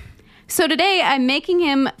 So today I'm making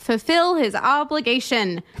him fulfill his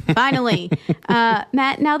obligation. Finally.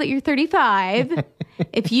 Matt, now that you're 35,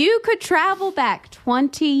 if you could travel back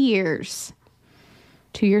 20 years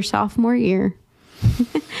to your sophomore year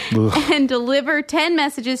and deliver 10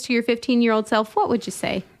 messages to your 15-year-old self, what would you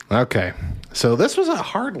say? Okay. So this was a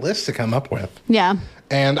hard list to come up with. Yeah.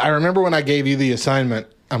 And I remember when I gave you the assignment,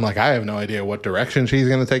 I'm like, I have no idea what direction she's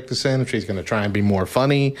going to take this in. If she's going to try and be more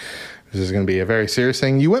funny. This is going to be a very serious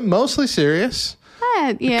thing. You went mostly serious.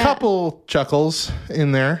 Yeah. A couple chuckles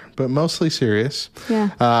in there, but mostly serious. Yeah.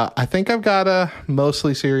 I think I've got a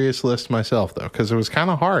mostly serious list myself, though, because it was kind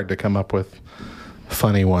of hard to come up with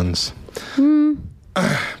funny ones.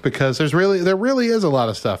 Because there really is a lot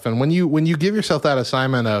of stuff. And when you give yourself that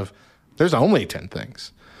assignment of there's only 10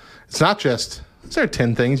 things, it's not just, is there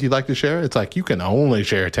 10 things you'd like to share? It's like you can only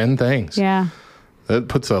share 10 things. Yeah. That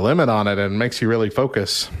puts a limit on it and makes you really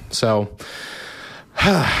focus. So,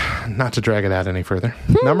 not to drag it out any further.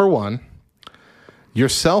 Number 1, your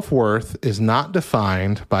self-worth is not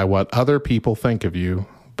defined by what other people think of you,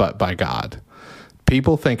 but by God.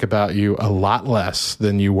 People think about you a lot less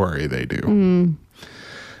than you worry they do.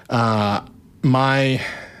 My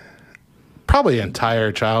probably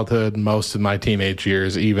entire childhood, most of my teenage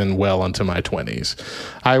years, even well into my 20s,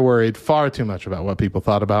 I worried far too much about what people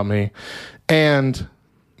thought about me. And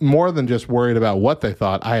more than just worried about what they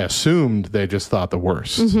thought, I assumed they just thought the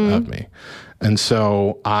worst of me. And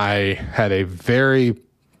so I had a very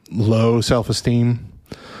low self-esteem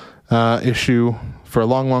issue for a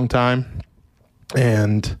long, long time.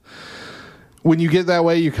 And when you get that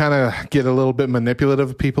way, you kind of get a little bit manipulative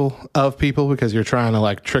of people because you're trying to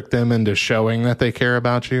like trick them into showing that they care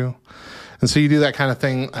about you. And so you do that kind of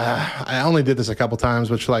thing. I only did this a couple times,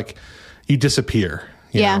 which like you disappear.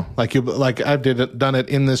 You know? Like I've done it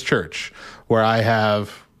in this church where I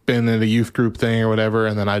have been in a youth group thing or whatever,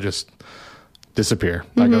 and then I just disappear.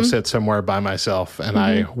 I go sit somewhere by myself and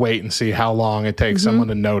I wait and see how long it takes someone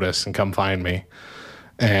to notice and come find me.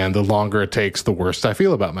 And the longer it takes, the worse I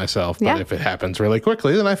feel about myself. But if it happens really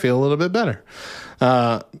quickly, then I feel a little bit better.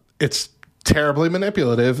 It's terribly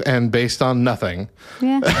manipulative and based on nothing.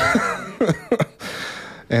 Yeah.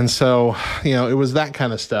 And so, it was that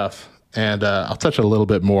kind of stuff. And I'll touch a little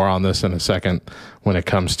bit more on this in a second when it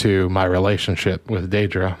comes to my relationship with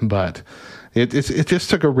Daedra. But it just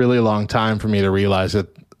took a really long time for me to realize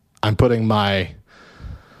that I'm putting my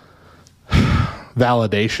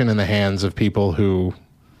validation in the hands of people who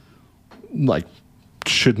like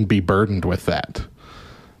shouldn't be burdened with that.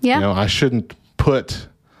 Yeah. I shouldn't put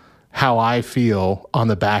how I feel on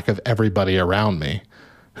the back of everybody around me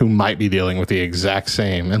who might be dealing with the exact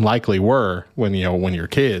same, and likely were when you're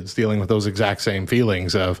kids, dealing with those exact same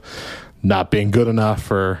feelings of not being good enough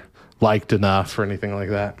or liked enough or anything like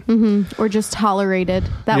that. Or just tolerated.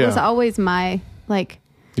 That was always my, like...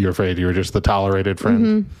 You're afraid you were just the tolerated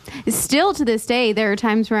friend? Still to this day, there are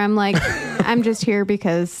times where I'm like, I'm just here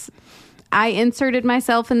because I inserted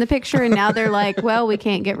myself in the picture, and now they're like, well, we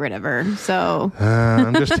can't get rid of her. So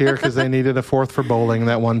I'm just here because they needed a fourth for bowling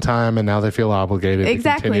that one time, and now they feel obligated to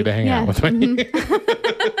continue to hang out with me.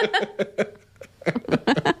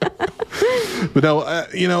 But no,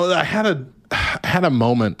 I had a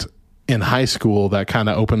moment in high school that kind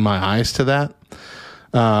of opened my eyes to that.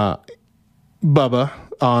 Bubba,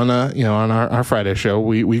 on our Friday show,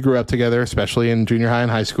 we grew up together, especially in junior high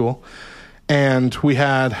and high school, and we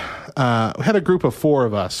had a group of 4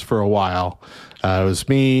 of us for a while. It was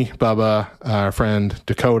me, Bubba, our friend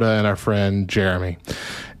Dakota, and our friend Jeremy,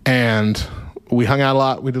 and we hung out a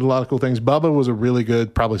lot. We did a lot of cool things. Bubba was a really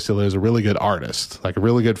good, probably still is, a really good artist, like a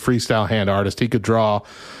really good freestyle hand artist. He could draw.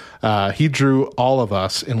 He drew all of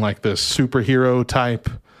us in like this superhero type,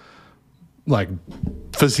 like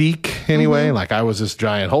physique anyway. Like I was this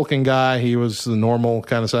giant hulking guy. He was the normal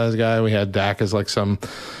kind of size guy. We had Dak as like some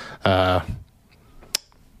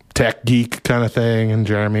tech geek kind of thing, and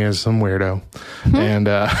Jeremy as some weirdo. And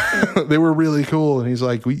they were really cool. And he's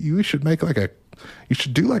like, you should make you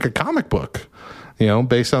should do like a comic book,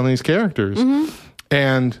 based on these characters.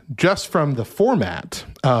 And just from the format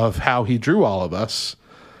of how he drew all of us,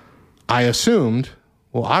 I assumed,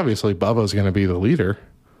 well, obviously Bubba's going to be the leader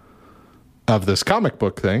of this comic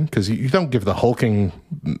book thing, because you don't give the hulking,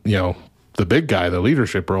 the big guy the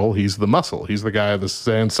leadership role. He's the muscle. He's the guy that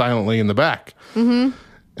stands silently in the back. And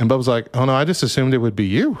Bubba's like, oh no, I just assumed it would be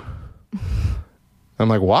you. I'm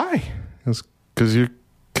like, why? It's because you're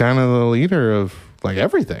kind of the leader of like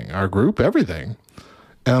everything, our group, everything.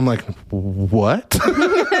 And I'm like, what?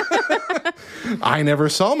 I never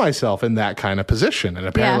saw myself in that kind of position. And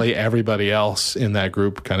apparently everybody else in that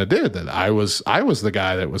group kind of did. That I was the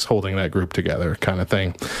guy that was holding that group together kind of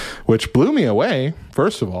thing, which blew me away,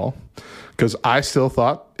 first of all, because I still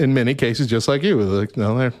thought in many cases, just like you, like,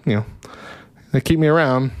 no, they keep me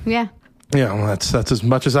around. Yeah. Yeah. Well, that's as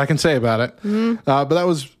much as I can say about it. But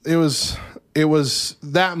it was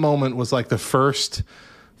that moment was like the first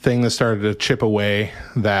thing that started to chip away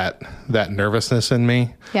that nervousness in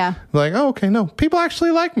me. Yeah. Like, oh, okay, no, people actually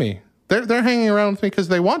like me. They're hanging around with me because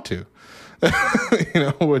they want to,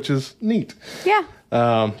 which is neat. Yeah.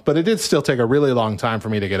 But it did still take a really long time for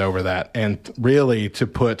me to get over that, and really to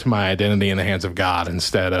put my identity in the hands of God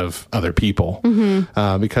instead of other people.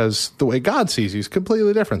 Because the way God sees you is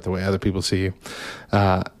completely different the way other people see you.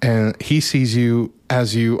 And he sees you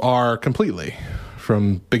as you are completely,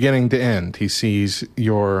 from beginning to end. He sees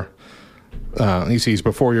he sees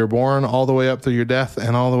before you're born, all the way up through your death,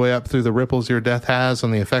 and all the way up through the ripples your death has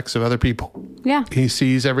on the effects of other people. Yeah. He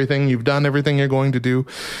sees everything you've done, everything you're going to do.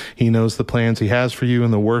 He knows the plans he has for you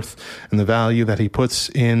and the worth and the value that he puts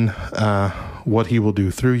in what he will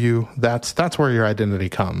do through you. That's where your identity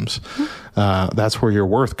comes. That's where your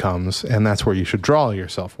worth comes, and that's where you should draw your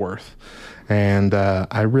self-worth. And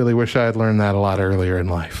I really wish I had learned that a lot earlier in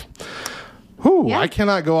life. Whew, yeah. I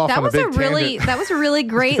cannot go off on a big tangent. That was a really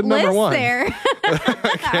great list there.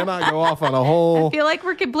 I cannot go off on a whole... I feel like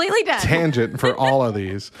we're completely done. ...tangent for all of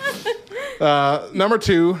these. Number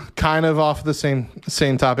 2, kind of off the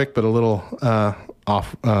same topic, but a little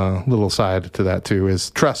little side to that too,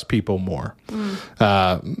 is trust people more.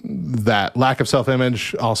 That lack of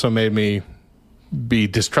self-image also made me be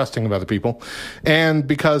distrusting of other people. And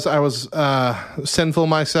because I was sinful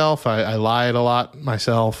myself, I lied a lot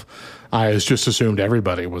myself. I just assumed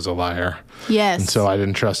everybody was a liar. Yes. And so I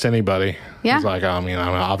didn't trust anybody. Yeah. It was like,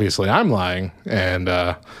 obviously I'm lying. And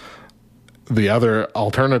the other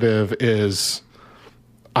alternative is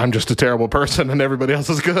I'm just a terrible person and everybody else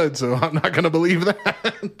is good, so I'm not going to believe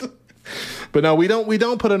that. But no, we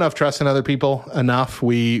don't put enough trust in other people enough.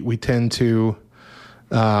 We tend to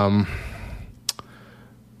want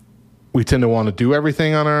to do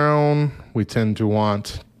everything on our own. We tend to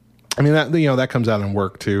want... that comes out in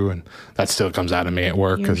work too, and that still comes out of me at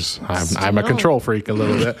work because I'm a control freak a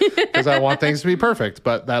little bit because I want things to be perfect.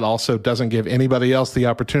 But that also doesn't give anybody else the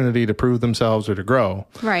opportunity to prove themselves or to grow.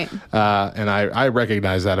 Right. And I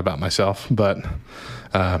recognize that about myself, but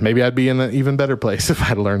maybe I'd be in an even better place if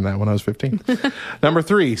I'd learned that when I was 15. Number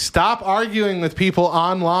 3, stop arguing with people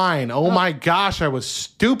online. Oh my gosh, I was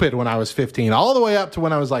stupid when I was 15, all the way up to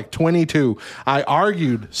when I was like 22. I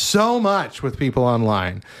argued so much with people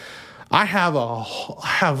online. I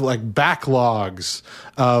have like backlogs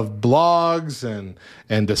of blogs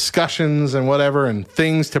and discussions and whatever and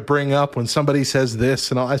things to bring up when somebody says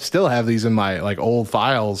this and all. I still have these in my like old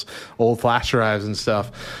files, old flash drives and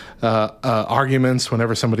stuff. Arguments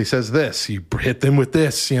whenever somebody says this, you hit them with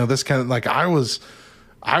this, this kind of like I was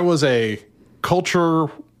a culture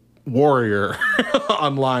warrior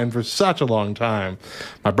online for such a long time.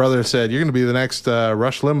 My brother said, you're going to be the next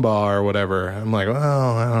Rush Limbaugh or whatever. I'm like,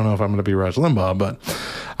 well, I don't know if I'm going to be Rush Limbaugh, but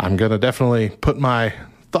I'm going to definitely put my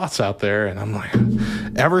thoughts out there. And I'm like,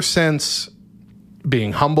 ever since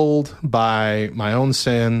being humbled by my own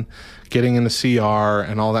sin, getting into CR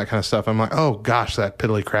and all that kind of stuff, I'm like, oh gosh, that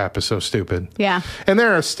piddly crap is so stupid. Yeah. And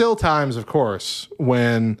there are still times, of course,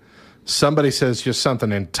 when somebody says just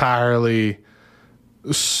something entirely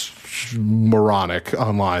moronic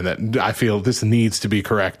online that I feel this needs to be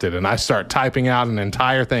corrected, and I start typing out an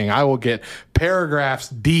entire thing. I will get paragraphs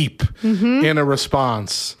deep in a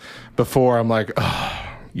response before I'm like, oh,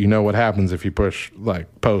 you know what happens if you push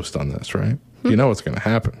like post on this, right? You know what's going to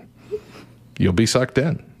happen. You'll be sucked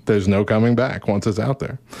in. There's no coming back once it's out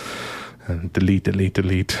there. And delete.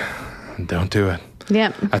 Don't do it.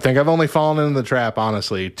 Yep. I think I've only fallen into the trap,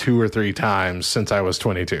 honestly, 2 or 3 times since I was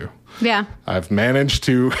 22. Yeah. I've managed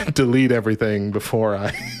to delete everything before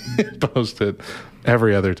I post it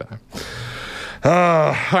every other time.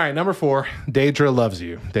 All right, number 4, Daedra loves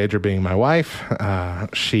you. Daedra being my wife.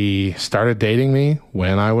 She started dating me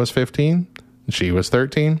when I was 15. She was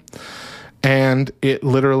 13. And it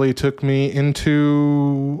literally took me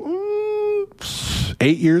into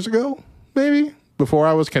 8 years ago, maybe, before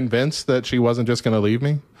I was convinced that she wasn't just going to leave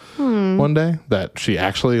me one day, that she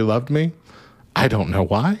actually loved me. I don't know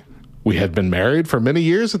why. We had been married for many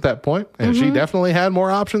years at that point, and she definitely had more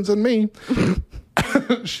options than me.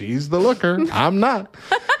 She's the looker. I'm not.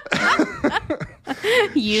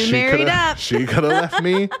 You married up. She could have left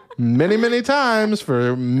me many, many times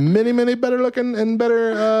for many, many better looking and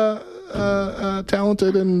better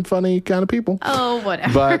talented and funny kind of people. Oh,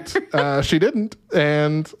 whatever. But she didn't.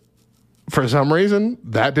 And for some reason,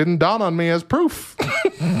 that didn't dawn on me as proof.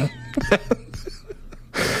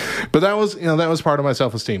 But that was part of my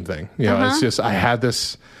self-esteem thing. It's just I had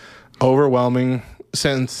this overwhelming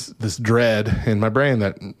sense, this dread in my brain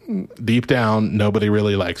that deep down nobody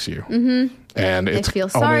really likes you. And they feel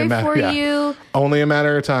sorry for you. Only a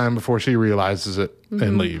matter of time before she realizes it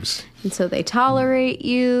and leaves. And so they tolerate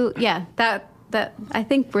you. Yeah, that I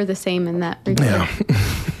think we're the same in that regard. Yeah.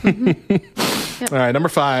 Yep. All right, number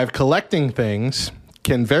 5, collecting things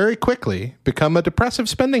can very quickly become a depressive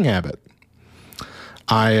spending habit.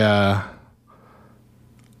 I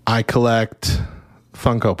collect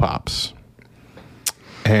Funko Pops.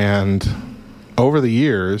 And over the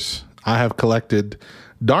years, I have collected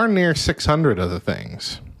darn near 600 of the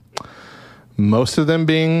things. Most of them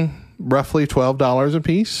being roughly $12 a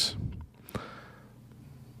piece.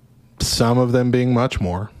 Some of them being much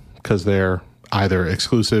more because they're either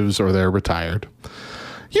exclusives or they're retired.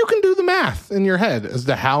 You can do the math in your head as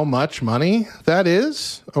to how much money that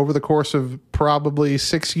is over the course of probably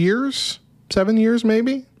 6 years, 7 years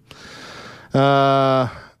maybe.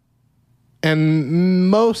 And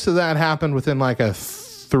most of that happened within like a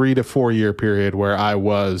 3 to 4 year period where I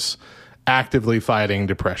was actively fighting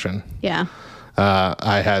depression. Yeah.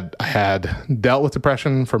 I had dealt with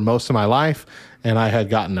depression for most of my life, and I had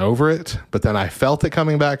gotten over it, but then I felt it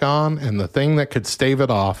coming back on, and the thing that could stave it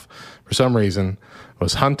off for some reason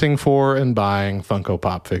was hunting for and buying Funko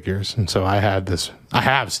Pop figures. And so I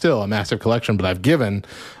have still a massive collection, but I've given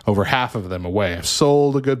over half of them away. I've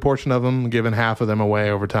sold a good portion of them, given half of them away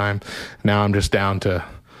over time. Now I'm just down to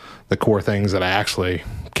the core things that I actually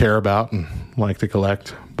care about and like to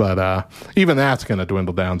collect. But even that's going to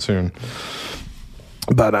dwindle down soon.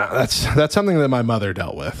 But that's something that my mother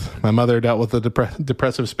dealt with. My mother dealt with the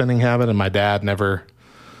depressive spending habit, and my dad never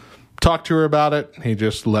talked to her about it. He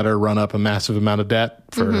just let her run up a massive amount of debt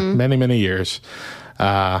for many, many years,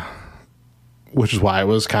 which is why it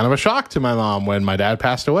was kind of a shock to my mom when my dad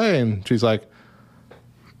passed away, and she's like,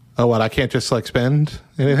 oh, what, I can't just like spend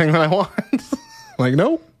anything that I want? Like,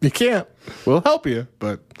 nope, you can't. We'll help you,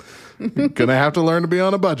 but you're gonna have to learn to be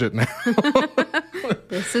on a budget now.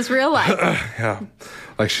 This is real life. Yeah.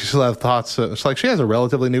 Like, she still have thoughts. It's like she has a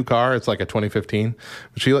relatively new car. It's like a 2015.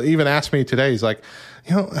 But she even asked me today, he's like,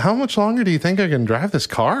 how much longer do you think I can drive this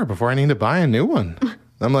car before I need to buy a new one?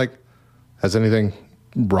 I'm like, has anything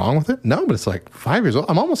wrong with it? No, but it's like 5 years old.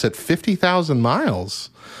 I'm almost at 50,000 miles.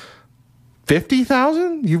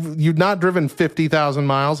 50,000? You've not driven 50,000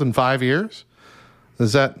 miles in 5 years?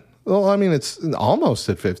 Is that Well, I mean, it's almost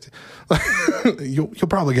at 50. You'll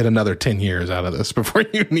probably get another 10 years out of this before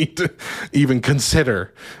you need to even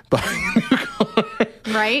consider buying a new car.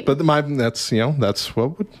 Right. But that's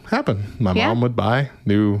what would happen. My mom would buy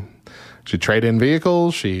she'd trade in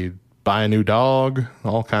vehicles. She'd buy a new dog,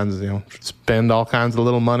 all kinds of, spend all kinds of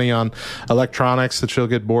little money on electronics that she'll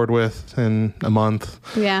get bored with in a month.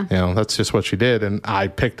 Yeah. That's just what she did. And I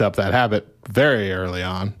picked up that habit very early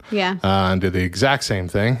on. Yeah. And did the exact same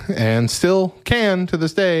thing and still can to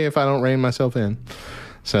this day if I don't rein myself in.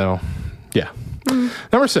 So, yeah.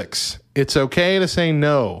 Number 6, it's okay to say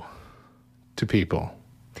no to people.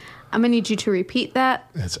 I'm going to need you to repeat that.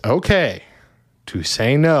 It's okay to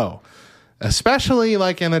say no. Especially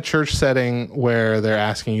like in a church setting where they're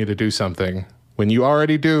asking you to do something when you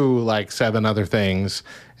already do like 7 other things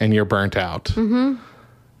and you're burnt out. Mm-hmm.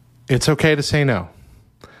 It's okay to say no.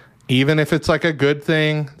 Even if it's like a good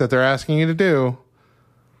thing that they're asking you to do,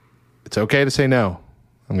 it's okay to say no.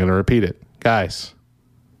 I'm going to repeat it. Guys,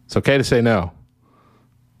 it's okay to say no.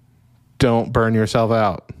 Don't burn yourself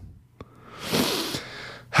out.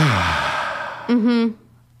 Mm-hmm.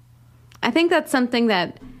 I think that's something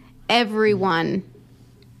that everyone,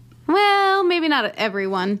 well, maybe not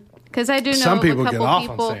everyone, because I do know some people a couple get off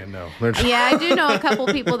people, on saying no. Yeah, I do know a couple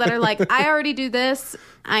people that are like, I already do this,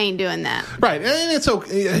 I ain't doing that. Right, and it's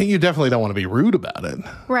okay. You definitely don't want to be rude about it.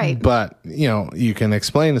 Right. But, you can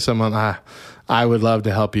explain to someone, I would love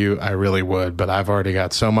to help you, I really would, but I've already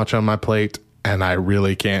got so much on my plate, and I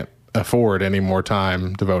really can't afford any more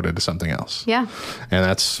time devoted to something else. Yeah. And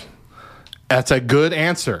that's a good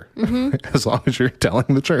answer, as long as you're telling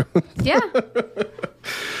the truth. Yeah.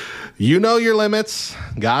 You know your limits.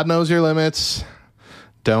 God knows your limits.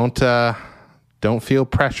 Don't feel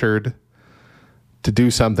pressured to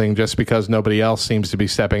do something just because nobody else seems to be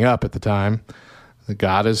stepping up at the time.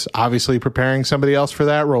 God is obviously preparing somebody else for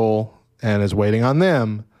that role and is waiting on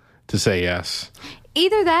them to say yes.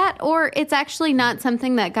 Either that, or it's actually not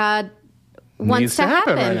something that God wants to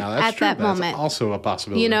happen right now. That's at true. that That's moment. Also a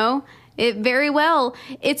possibility. It very well.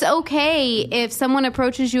 It's okay if someone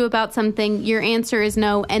approaches you about something, your answer is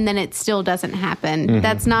no, and then it still doesn't happen. Mm-hmm.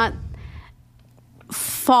 That's not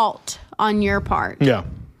fault on your part. Yeah.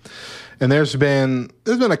 And there's been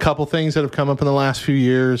a couple things that have come up in the last few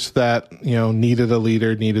years that, needed a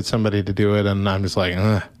leader, needed somebody to do it. And I'm just like,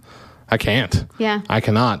 I can't. Yeah. I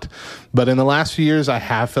cannot. But in the last few years, I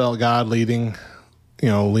have felt God leading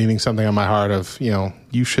something on my heart of,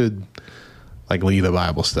 you should lead a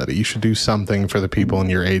Bible study. You should do something for the people in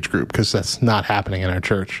your age group because that's not happening in our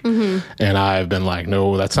church. Mm-hmm. And I've been like,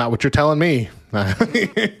 no, that's not what you're telling me.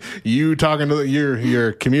 You talking to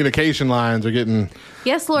your communication lines are getting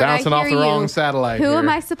bouncing off the wrong satellite. Who am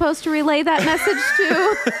I supposed to relay that message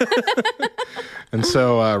to? And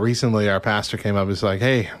so recently our pastor came up and was like,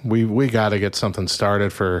 hey, we got to get something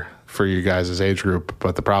started for you guys' age group.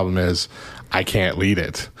 But the problem is I can't lead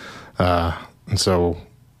it. And so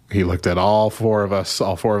he looked at all four of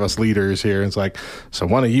us leaders here, and it's like, so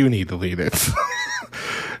one of you need to lead it.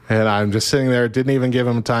 And I'm just sitting there, didn't even give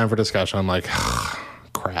him time for discussion. I'm like,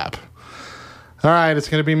 crap. All right, it's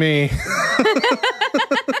going to be me.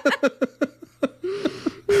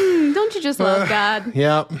 Don't you just love God?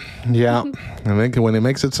 Yep. I think when he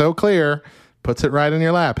makes it so clear, puts it right in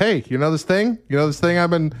your lap. Hey, you know this thing? I've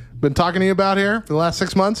been talking to you about here for the last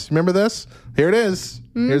 6 months? Remember this? Here it is.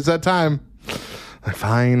 Here's that time.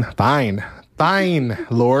 Fine,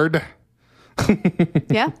 Lord.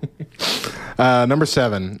 Yeah. Number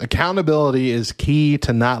 7, accountability is key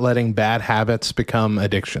to not letting bad habits become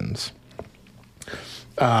addictions.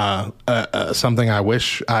 Something I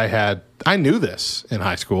wish I had. I knew this in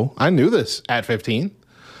high school. I knew this at 15.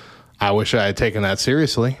 I wish I had taken that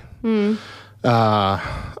seriously.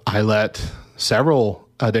 I let several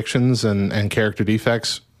addictions and character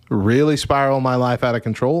defects really spiral my life out of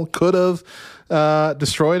control. Could have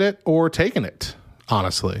destroyed it or taken it,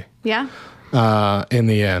 honestly. Yeah. In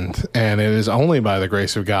the end. And it is only by the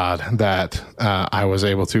grace of God that I was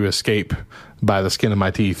able to escape by the skin of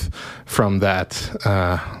my teeth from that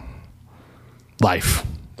life,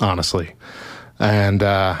 honestly. And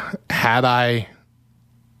had I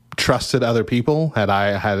trusted other people, had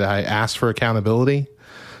I asked for accountability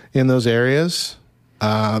in those areas,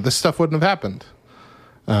 this stuff wouldn't have happened.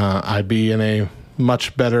 I'd be in a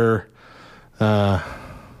much better...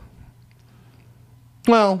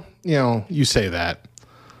 well, you say that.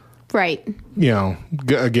 Right.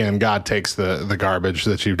 Again, God takes the garbage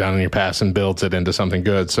that you've done in your past and builds it into something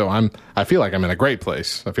good. So I feel like I'm in a great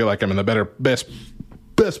place. I feel like I'm in the best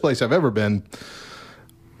place I've ever been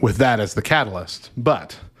with that as the catalyst.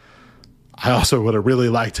 But I also would have really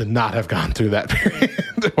liked to not have gone through that period.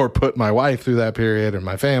 or put my wife through that period or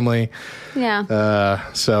my family.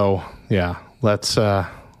 Yeah. So yeah, let's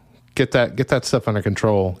get that stuff under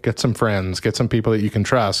control. Get some friends, get some people that you can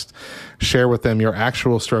trust. Share with them your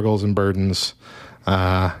actual struggles and burdens.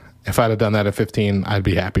 If I'd have done that at 15, I'd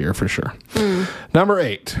be happier for sure. Number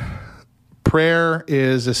 8, prayer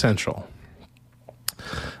is essential.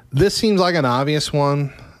 This seems like an obvious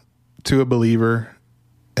one to a believer,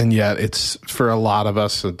 and yet it's for a lot of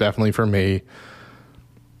us, definitely for me,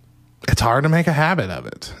 it's hard to make a habit of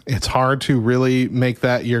it. It's hard to really make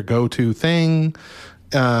that your go-to thing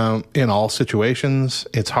in all situations.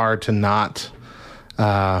 It's hard to not,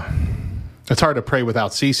 it's hard to pray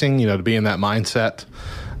without ceasing, to be in that mindset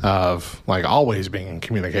of like always being in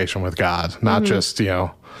communication with God, not just,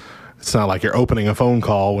 it's not like you're opening a phone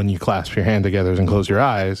call when you clasp your hand together and close your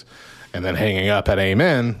eyes and then hanging up at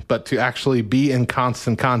amen, but to actually be in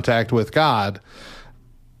constant contact with God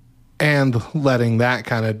and letting that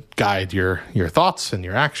kind of guide your thoughts and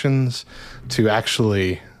your actions, to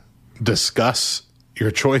actually discuss your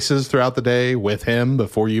choices throughout the day with him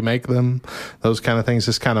before you make them, those kind of things,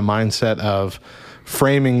 this kind of mindset of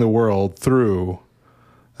framing the world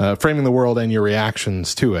and your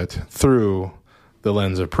reactions to it through the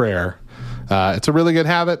lens of prayer. It's a really good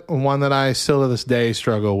habit, one that I still to this day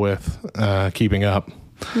struggle with keeping up.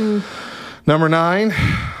 Number 9,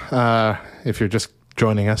 if you're just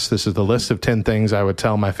joining us, this is the list of 10 things I would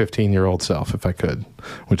tell my 15-year-old self if I could,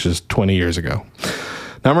 which is 20 years ago.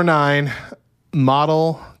 Number 9,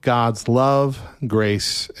 model God's love,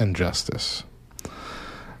 grace, and justice.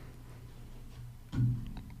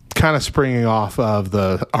 Kind of springing off of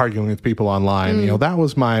the arguing with people online, that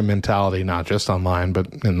was my mentality, not just online, but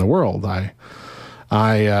in the world.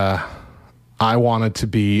 I wanted to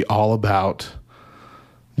be all about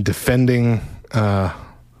defending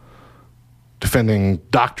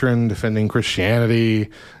doctrine, defending Christianity,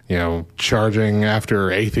 charging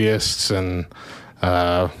after atheists and,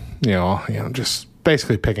 just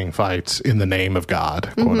basically picking fights in the name of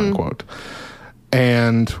God, quote unquote.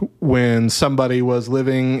 And when somebody was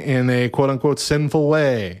living in a quote unquote sinful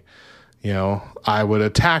way, I would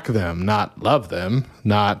attack them, not love them,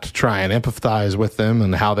 not try and empathize with them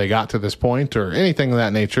and how they got to this point or anything of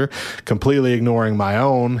that nature, completely ignoring my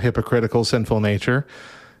own hypocritical, sinful nature.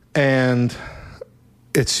 And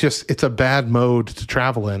it's a bad mode to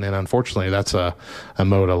travel in. And unfortunately, that's a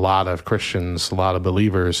mode a lot of Christians, a lot of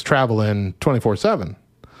believers travel in 24/7.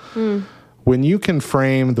 When you can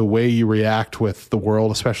frame the way you react with the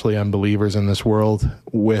world, especially unbelievers in this world,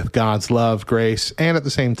 with God's love, grace, and at the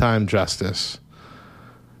same time justice,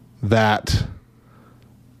 that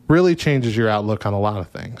really changes your outlook on a lot of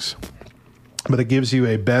things. But it gives you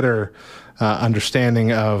a better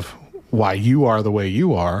understanding of why you are the way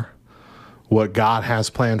you are, what God has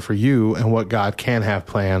planned for you, and what God can have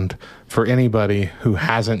planned for anybody who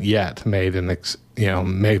hasn't yet made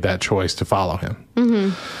made that choice to follow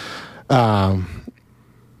him.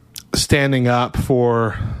 Standing up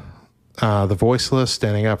for the voiceless,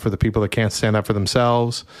 standing up for the people that can't stand up for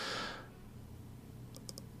themselves,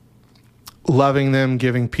 loving them,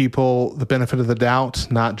 giving people the benefit of the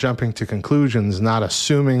doubt, not jumping to conclusions, not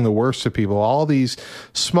assuming the worst of people, all these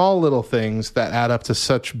small little things that add up to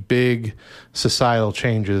such big societal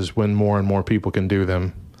changes when more and more people can do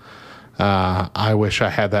them. I wish I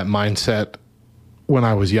had that mindset when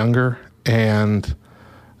I was younger, and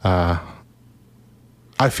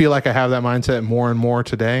I feel like I have that mindset more and more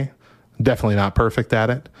today. Definitely not perfect at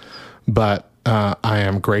it, but I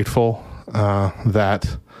am grateful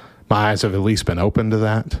that my eyes have at least been open to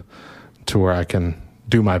that, to where I can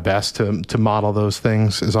do my best to model those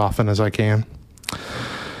things as often as I can.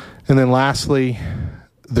 And then lastly,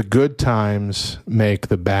 the good times make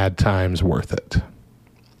the bad times worth it.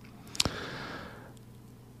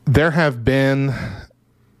 There have been,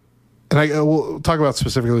 and we'll talk about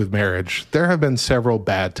specifically with marriage, there have been several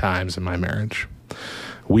bad times in my marriage.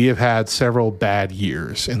 We have had several bad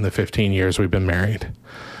years in the 15 years we've been married.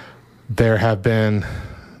 There have been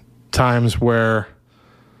times where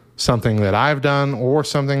something that I've done or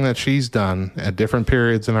something that she's done at different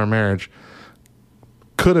periods in our marriage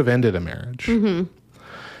could have ended a marriage.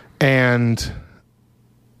 And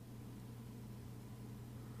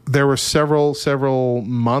there were several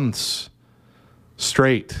months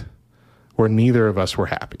straight where neither of us were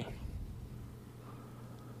happy.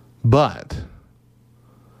 But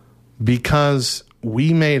because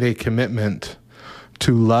we made a commitment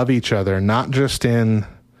to love each other, not just in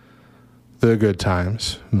the good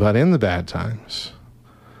times, but in the bad times,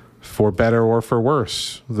 for better or for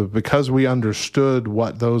worse, because we understood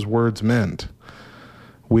what those words meant,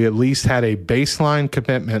 we at least had a baseline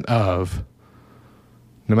commitment of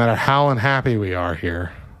no matter how unhappy we are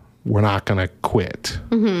here, we're not going to quit.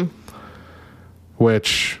 Mm-hmm.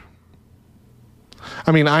 Which,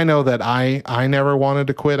 I mean, I know that I never wanted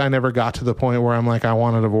to quit. I never got to the point where I'm like, I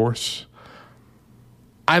want a divorce.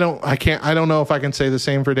 I don't know if I can say the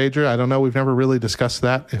same for Deidre. I don't know. We've never really discussed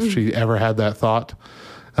that, if she ever had that thought,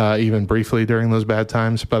 even briefly during those bad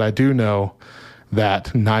times. But I do know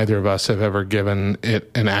that neither of us have ever given it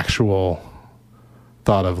an actual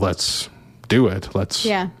thought of, let's do it. Let's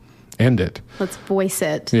end it. Let's voice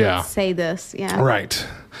it. Yeah. Let's say this. Yeah. Right.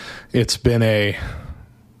 It's been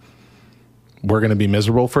we're going to be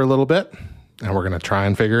miserable for a little bit, and we're going to try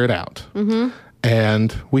and figure it out. Mm-hmm.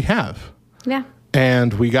 And we have. Yeah.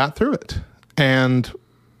 And we got through it. And,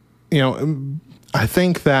 I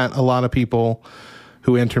think that a lot of people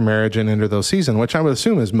who enter marriage and enter those seasons, which I would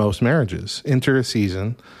assume is most marriages, enter a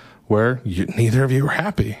season where neither of you are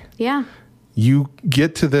happy. Yeah. You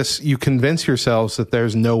get to this, you convince yourselves that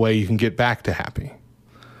there's no way you can get back to happy.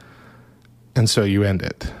 And so you end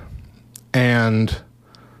it. And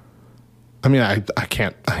I mean,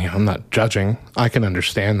 I'm not judging. I can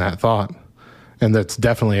understand that thought. And that's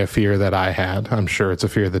definitely a fear that I had. I'm sure it's a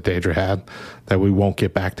fear that Deidre had, that we won't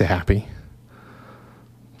get back to happy.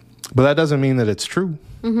 But that doesn't mean that it's true.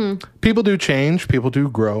 Mm-hmm. People do change. People do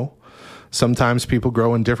grow. Sometimes people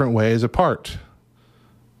grow in different ways apart.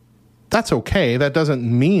 That's okay. That doesn't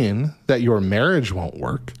mean that your marriage won't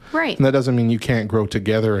work. Right. And that doesn't mean you can't grow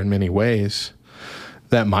together in many ways.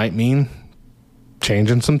 That might mean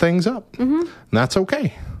changing some things up. Mm-hmm. And that's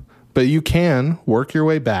okay. But you can work your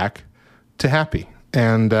way back to happy.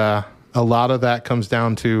 And a lot of that comes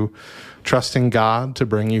down to trusting God to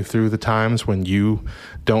bring you through the times when you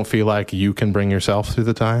don't feel like you can bring yourself through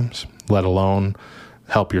the times, let alone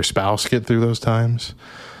help your spouse get through those times.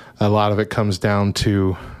 A lot of it comes down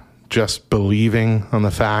to just believing on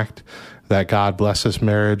the fact that God blesses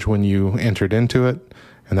marriage when you entered into it,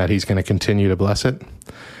 and that he's going to continue to bless it.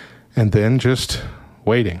 And then just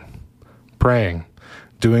waiting, praying,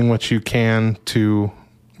 doing what you can to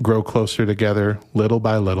grow closer together little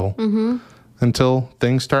by little, mm-hmm. until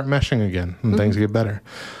things start meshing again and things get better.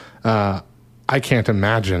 I can't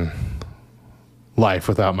imagine life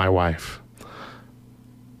without my wife.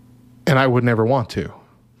 And I would never want to,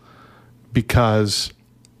 because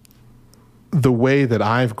the way that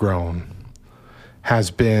I've grown has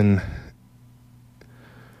been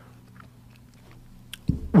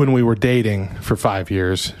when we were dating for 5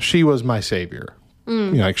 years, she was my savior.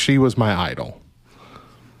 Like, she was my idol.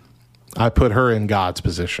 I put her in God's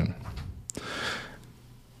position.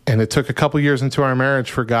 And it took a couple years into our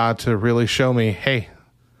marriage for God to really show me, hey,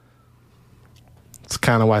 it's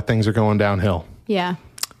kind of why things are going downhill. Yeah.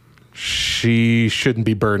 She shouldn't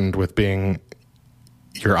be burdened with being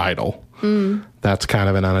your idol. That's kind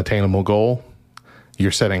of an unattainable goal.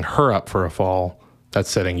 You're setting her up for a fall.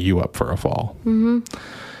 That's setting you up for a fall. Mm-hmm.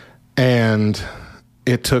 And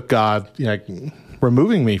it took God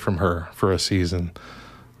removing me from her for a season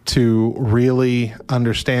to really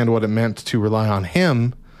understand what it meant to rely on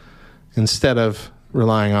him instead of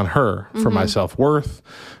relying on her for my self-worth,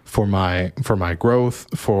 for my growth,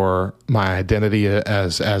 for my identity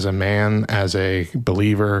as a man, as a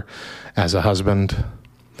believer, as a husband.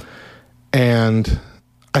 And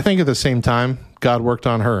I think at the same time, God worked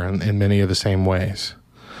on her in many of the same ways.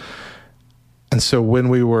 And so when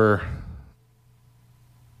we were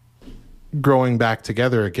growing back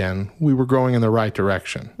together again, we were growing in the right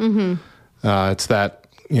direction. Mm-hmm. It's that,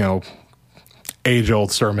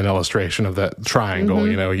 age-old sermon illustration of that triangle.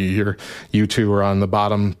 Mm-hmm. You two are on the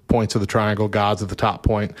bottom points of the triangle. God's at the top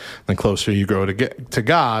point. The closer you grow to get to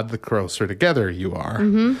God, the closer together you are.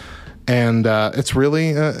 Mm-hmm. And it's really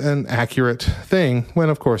an accurate thing when,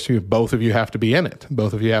 of course, both of you have to be in it.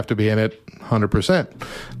 Both of you have to be in it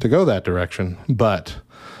 100% to go that direction. But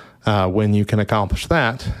when you can accomplish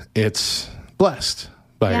that, it's blessed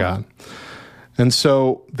by God. And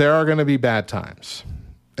so there are going to be bad times.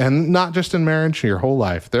 And not just in marriage, your whole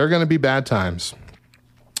life. There are going to be bad times.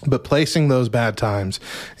 But placing those bad times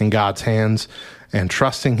in God's hands and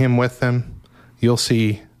trusting him with them, you'll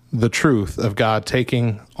see the truth of God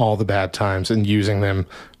taking all the bad times and using them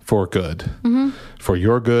for good, for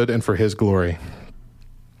your good and for his glory.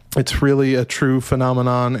 It's really a true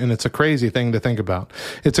phenomenon, and it's a crazy thing to think about.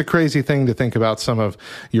 It's a crazy thing to think about some of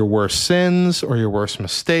your worst sins or your worst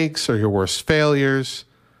mistakes or your worst failures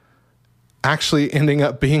actually ending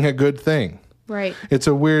up being a good thing. Right. It's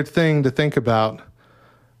a weird thing to think about.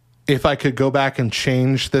 If I could go back and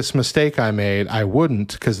change this mistake I made, I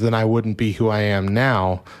wouldn't, because then I wouldn't be who I am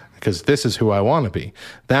now, because this is who I want to be.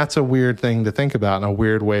 That's a weird thing to think about and a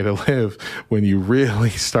weird way to live when you really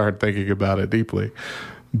start thinking about it deeply.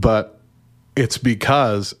 but it's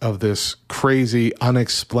because of this crazy,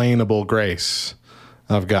 unexplainable grace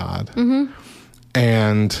of God. Mm-hmm.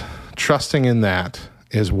 And trusting in that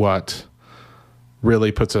is what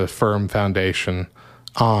really puts a firm foundation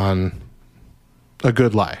on a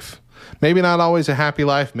good life. Maybe not always a happy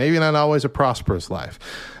life, maybe not always a prosperous life.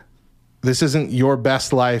 This isn't your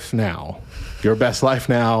best life now. Your best life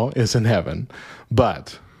now is in heaven,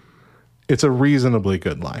 but it's a reasonably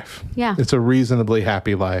good life. Yeah. It's a reasonably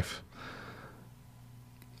happy life,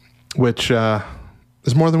 which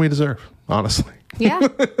is more than we deserve, honestly. Yeah.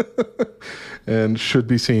 And should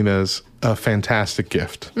be seen as a fantastic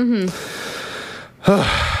gift. Mm-hmm.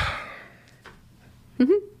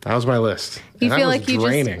 Mm-hmm. That was my list. You and feel like you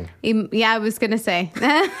draining. Just... Yeah, I was going to say.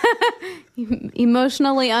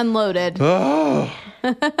 Emotionally unloaded. Oh.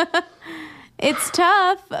 It's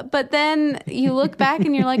tough, but then you look back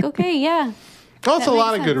and you're like, okay, yeah. Also, a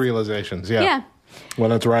lot of good realizations. Yeah.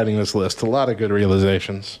 When I was writing this list, a lot of good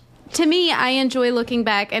realizations. To me, I enjoy looking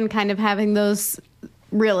back and kind of having those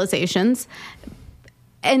realizations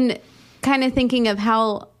and kind of thinking of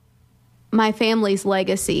how my family's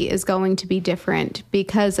legacy is going to be different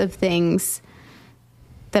because of things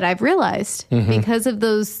that I've realized, because of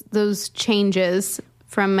those changes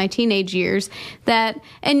from my teenage years.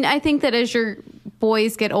 And I think that as your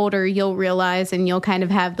boys get older, you'll realize and you'll kind of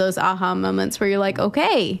have those aha moments where you're like,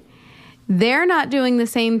 okay, they're not doing the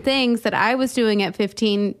same things that I was doing at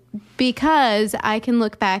 15, because I can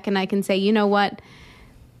look back and I can say, you know what?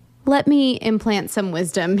 Let me implant some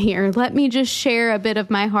wisdom here. Let me just share a bit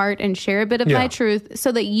of my heart and share a bit of my truth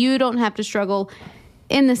so that you don't have to struggle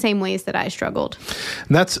in the same ways that I struggled.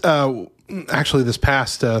 And that's actually this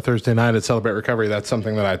past Thursday night at Celebrate Recovery. That's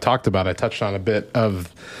something that I talked about. I touched on a bit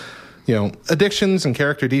of, addictions and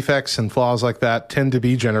character defects and flaws like that tend to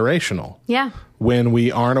be generational. Yeah. When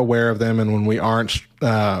we aren't aware of them and when we aren't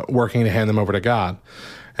working to hand them over to God.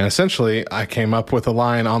 And essentially, I came up with a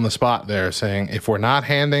line on the spot there saying, if we're not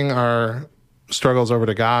handing our struggles over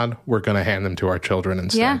to God, we're going to hand them to our children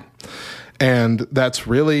instead. Yeah. And that's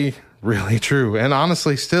really, really true. And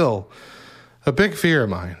honestly, still a big fear of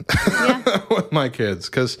mine with my kids,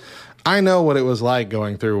 because I know what it was like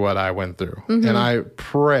going through what I went through. Mm-hmm. And I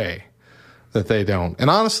pray that they don't. And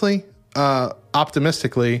honestly,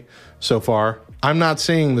 optimistically, so far, I'm not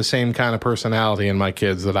seeing the same kind of personality in my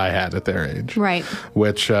kids that I had at their age. Right.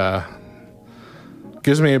 Which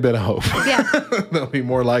gives me a bit of hope. Yeah. They'll be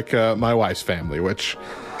more like my wife's family, which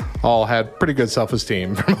all had pretty good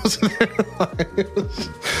self-esteem for most of their lives.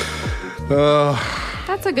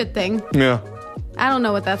 That's a good thing. Yeah. I don't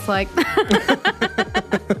know what that's like.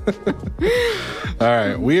 All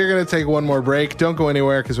right. We are going to take one more break. Don't go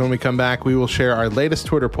anywhere, because when we come back, we will share our latest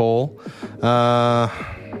Twitter poll.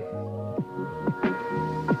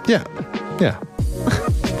 Yeah.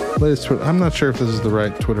 Latest Twitter. I'm not sure if this is the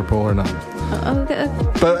right Twitter poll or not. Okay.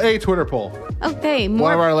 But a Twitter poll. Okay.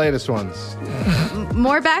 One of our latest ones.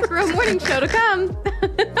 More Backroom Morning Show to come.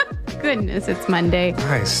 Goodness, it's Monday.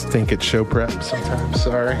 I stink at show prep sometimes.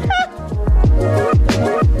 Sorry.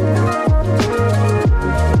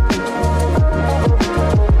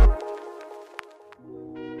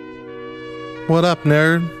 What up,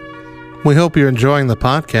 nerd? We hope you're enjoying the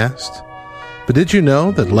podcast. But did you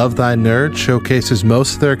know that Love Thy Nerd showcases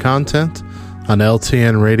most of their content on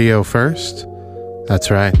LTN Radio First? That's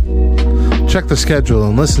right. Check the schedule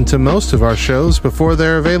and listen to most of our shows before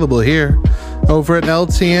they're available here over at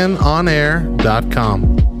ltnonair.com.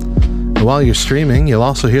 And while you're streaming, you'll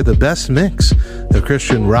also hear the best mix of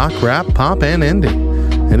Christian rock, rap, pop, and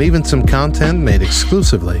indie, and even some content made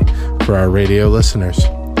exclusively for our radio listeners.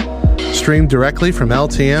 Stream directly from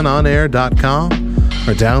ltnonair.com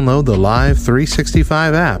or download the Live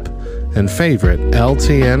 365 app and favorite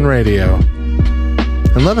LTN Radio.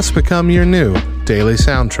 And let us become your new daily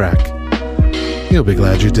soundtrack. You'll be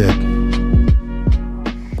glad you did.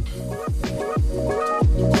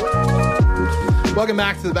 Welcome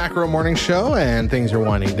back to the Back Row Morning Show, and things are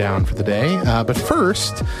winding down for the day. But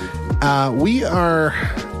first, we are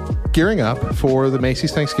gearing up for the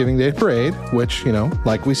Macy's Thanksgiving Day Parade, which,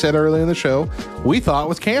 like we said earlier in the show, we thought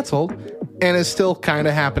was canceled and is still kind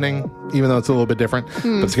of happening, even though it's a little bit different.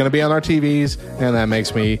 But it's going to be on our TVs, and that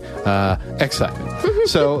makes me excited.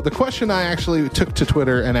 So the question I actually took to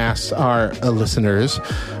Twitter and asked our listeners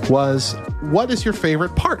was, what is your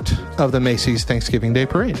favorite part of the Macy's Thanksgiving Day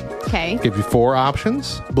Parade? Okay. Give you 4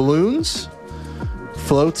 options: balloons,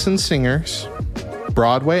 floats and singers,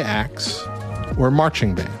 Broadway acts, or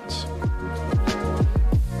marching bands.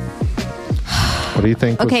 What do you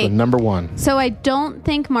think was the number one? So I don't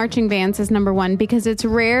think marching bands is number one, because it's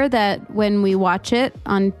rare that when we watch it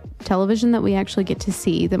on television that we actually get to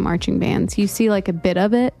see the marching bands. You see like a bit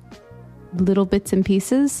of it, little bits and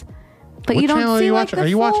pieces, but what you don't channel see are you like watching? Are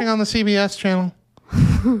you watching on the CBS channel?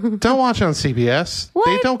 Don't watch on CBS. What?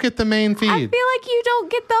 They don't get the main feed. I feel like you don't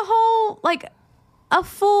get the whole, like, a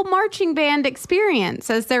full marching band experience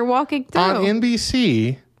as they're walking through. On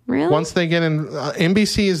NBC, really? Once they get in,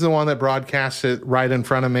 NBC is the one that broadcasts it right in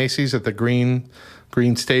front of Macy's at the green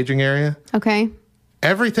staging area. Okay.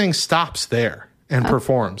 Everything stops there and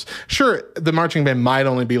performs. Sure, the marching band might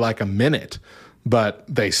only be like a minute, but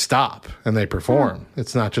they stop and they perform.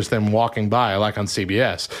 It's not just them walking by like on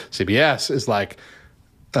CBS. CBS is like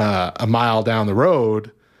a mile down the road,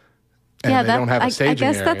 and they don't have a staging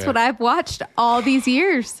area. I guess that's what I've watched all these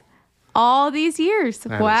years.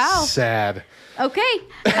 That wow. is sad. Okay.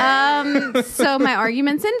 So my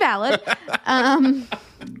argument's invalid.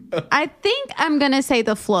 I think I'm going to say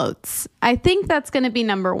the floats. I think that's going to be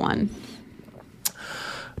number one.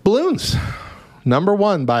 Balloons. Number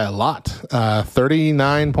one by a lot.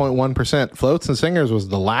 39.1%. Floats and Singers was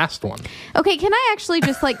the last one. Okay, can I actually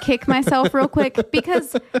just like kick myself real quick?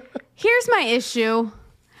 Because here's my issue.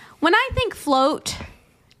 When I think float,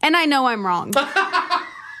 and I know I'm wrong.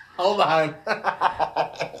 Hold on.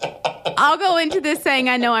 I'll go into this saying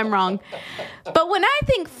I know I'm wrong. But when I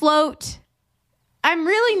think float, I'm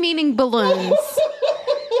really meaning balloons.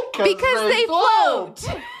 Because they float.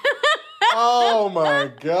 Oh my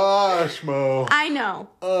gosh, Mo. I know.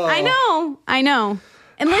 I know.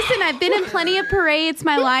 And listen, I've been in plenty of parades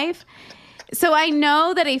my life. So I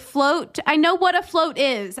know that I know what a float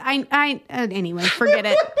is. Anyway, forget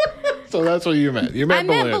it. So that's what you meant. You meant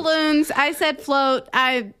balloons. I meant balloons. I said float.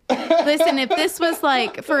 Listen, if this was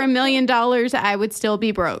like for $1 million, I would still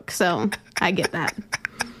be broke. So I get that.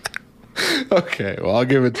 Okay, well, I'll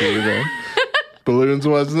give it to you then. Balloons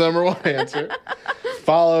was the number one answer.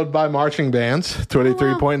 Followed by marching bands,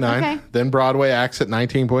 23.9. Okay. Then Broadway acts at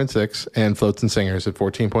 19.6, and floats and singers at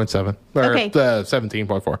 14.7. Or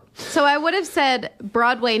 17.4. So I would have said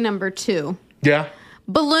Broadway number 2. Yeah.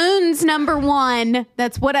 Balloons number 1.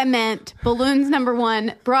 That's what I meant. Balloons number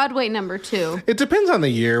 1. Broadway number 2. It depends on the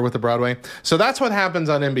year with the Broadway. So that's what happens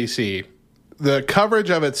on NBC. The coverage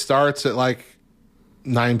of it starts at like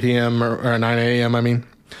 9 p.m. or 9 a.m., I mean,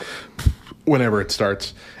 whenever it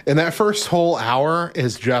starts. And that first whole hour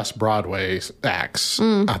is just Broadway acts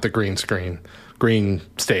at the green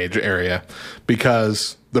stage area,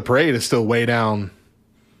 because the parade is still way down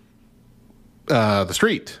the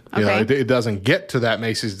street. You know, it doesn't get to that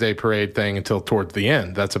Macy's Day Parade thing until towards the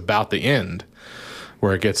end. That's about the end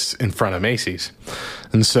where it gets in front of Macy's.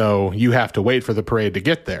 And so you have to wait for the parade to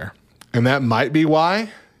get there. And that might be why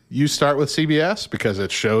you start with CBS, because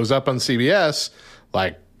it shows up on CBS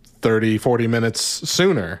like 30, 40 minutes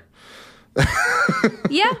sooner.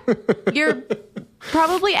 Yeah, you're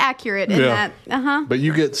probably accurate in that. Uh-huh. But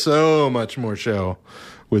you get so much more show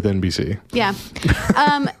with NBC. Yeah.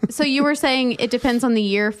 So you were saying it depends on the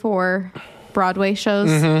year for Broadway shows.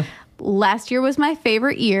 Mm-hmm. Last year was my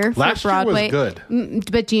favorite year for Broadway. Last year was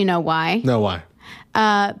good. But do you know why? No, why?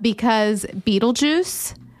 Because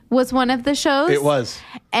Beetlejuice was one of the shows. It was.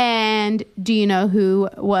 And do you know who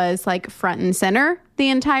was like front and center the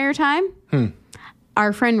entire time?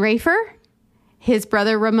 Our friend Rafer, his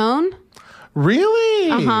brother Ramon.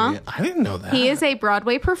 Really? Uh-huh. I didn't know that. He is a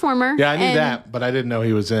Broadway performer. Yeah, I knew that, but I didn't know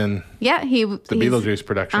he was in the Beetlejuice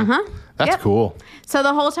production. Uh-huh. That's cool. So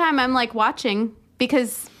the whole time I'm like watching,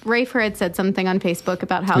 because Rafer had said something on Facebook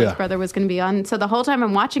about how his brother was going to be on. So the whole time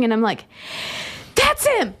I'm watching and I'm like, that's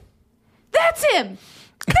him! That's him!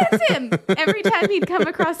 That's him! Every time he'd come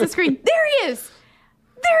across the screen, there he is!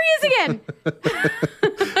 There he is again!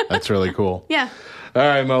 That's really cool. Yeah. All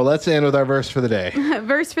right, Mo, let's end with our verse for the day.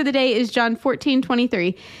 Verse for the day is John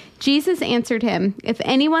 14:23. Jesus answered him, "If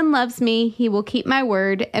anyone loves me, he will keep my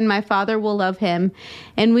word, and my Father will love him,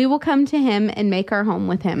 and we will come to him and make our home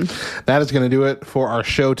with him." That is going to do it for our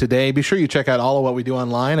show today. Be sure you check out all of what we do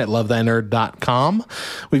online at lovethynerd.com.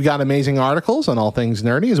 We've got amazing articles on all things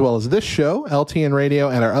nerdy, as well as this show, LTN Radio,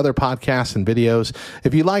 and our other podcasts and videos.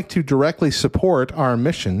 If you'd like to directly support our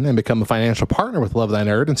mission and become a financial partner with Love Thy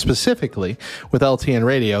Nerd, and specifically with LTN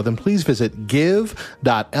Radio, then please visit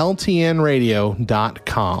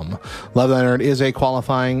give.ltnradio.com. Love Thy Nerd is a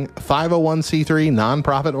qualifying 501c3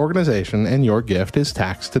 nonprofit organization, and your gift is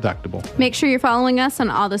tax deductible. Make sure you're following us on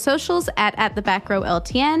all the socials at the Back Row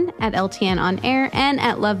LTN, at LTN on Air, and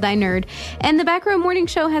at Love Thy Nerd. And the Back Row Morning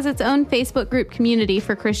Show has its own Facebook group community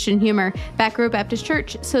for Christian humor, Back Row Baptist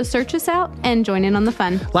Church. So search us out and join in on the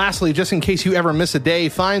fun. Lastly, just in case you ever miss a day,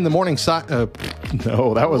 find the morning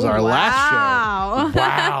no, that was our last show.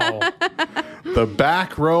 Wow. The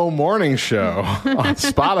Back Row Morning Show on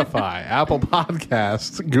Spotify, Apple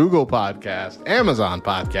Podcasts, Google Podcasts, Amazon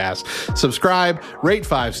Podcasts. Subscribe, rate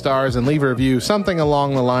 5 stars, and leave a review, something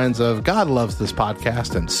along the lines of, God loves this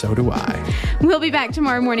podcast, and so do I. We'll be back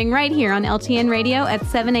tomorrow morning right here on LTN Radio at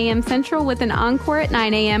 7 a.m. Central with an encore at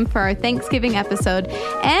 9 a.m. for our Thanksgiving episode.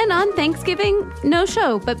 And on Thanksgiving, no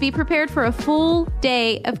show, but be prepared for a full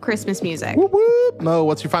day of Christmas music. Whoop, whoop. Mo,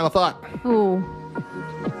 what's your final thought? Ooh.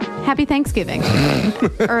 Happy Thanksgiving.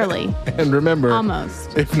 Early. And remember,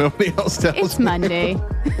 almost. If nobody else tells it's Monday.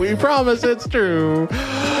 We promise it's true.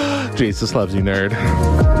 Jesus loves you, nerd.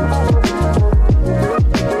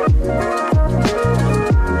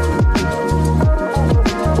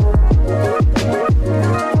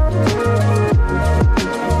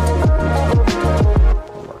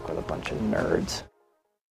 Work with a bunch of nerds.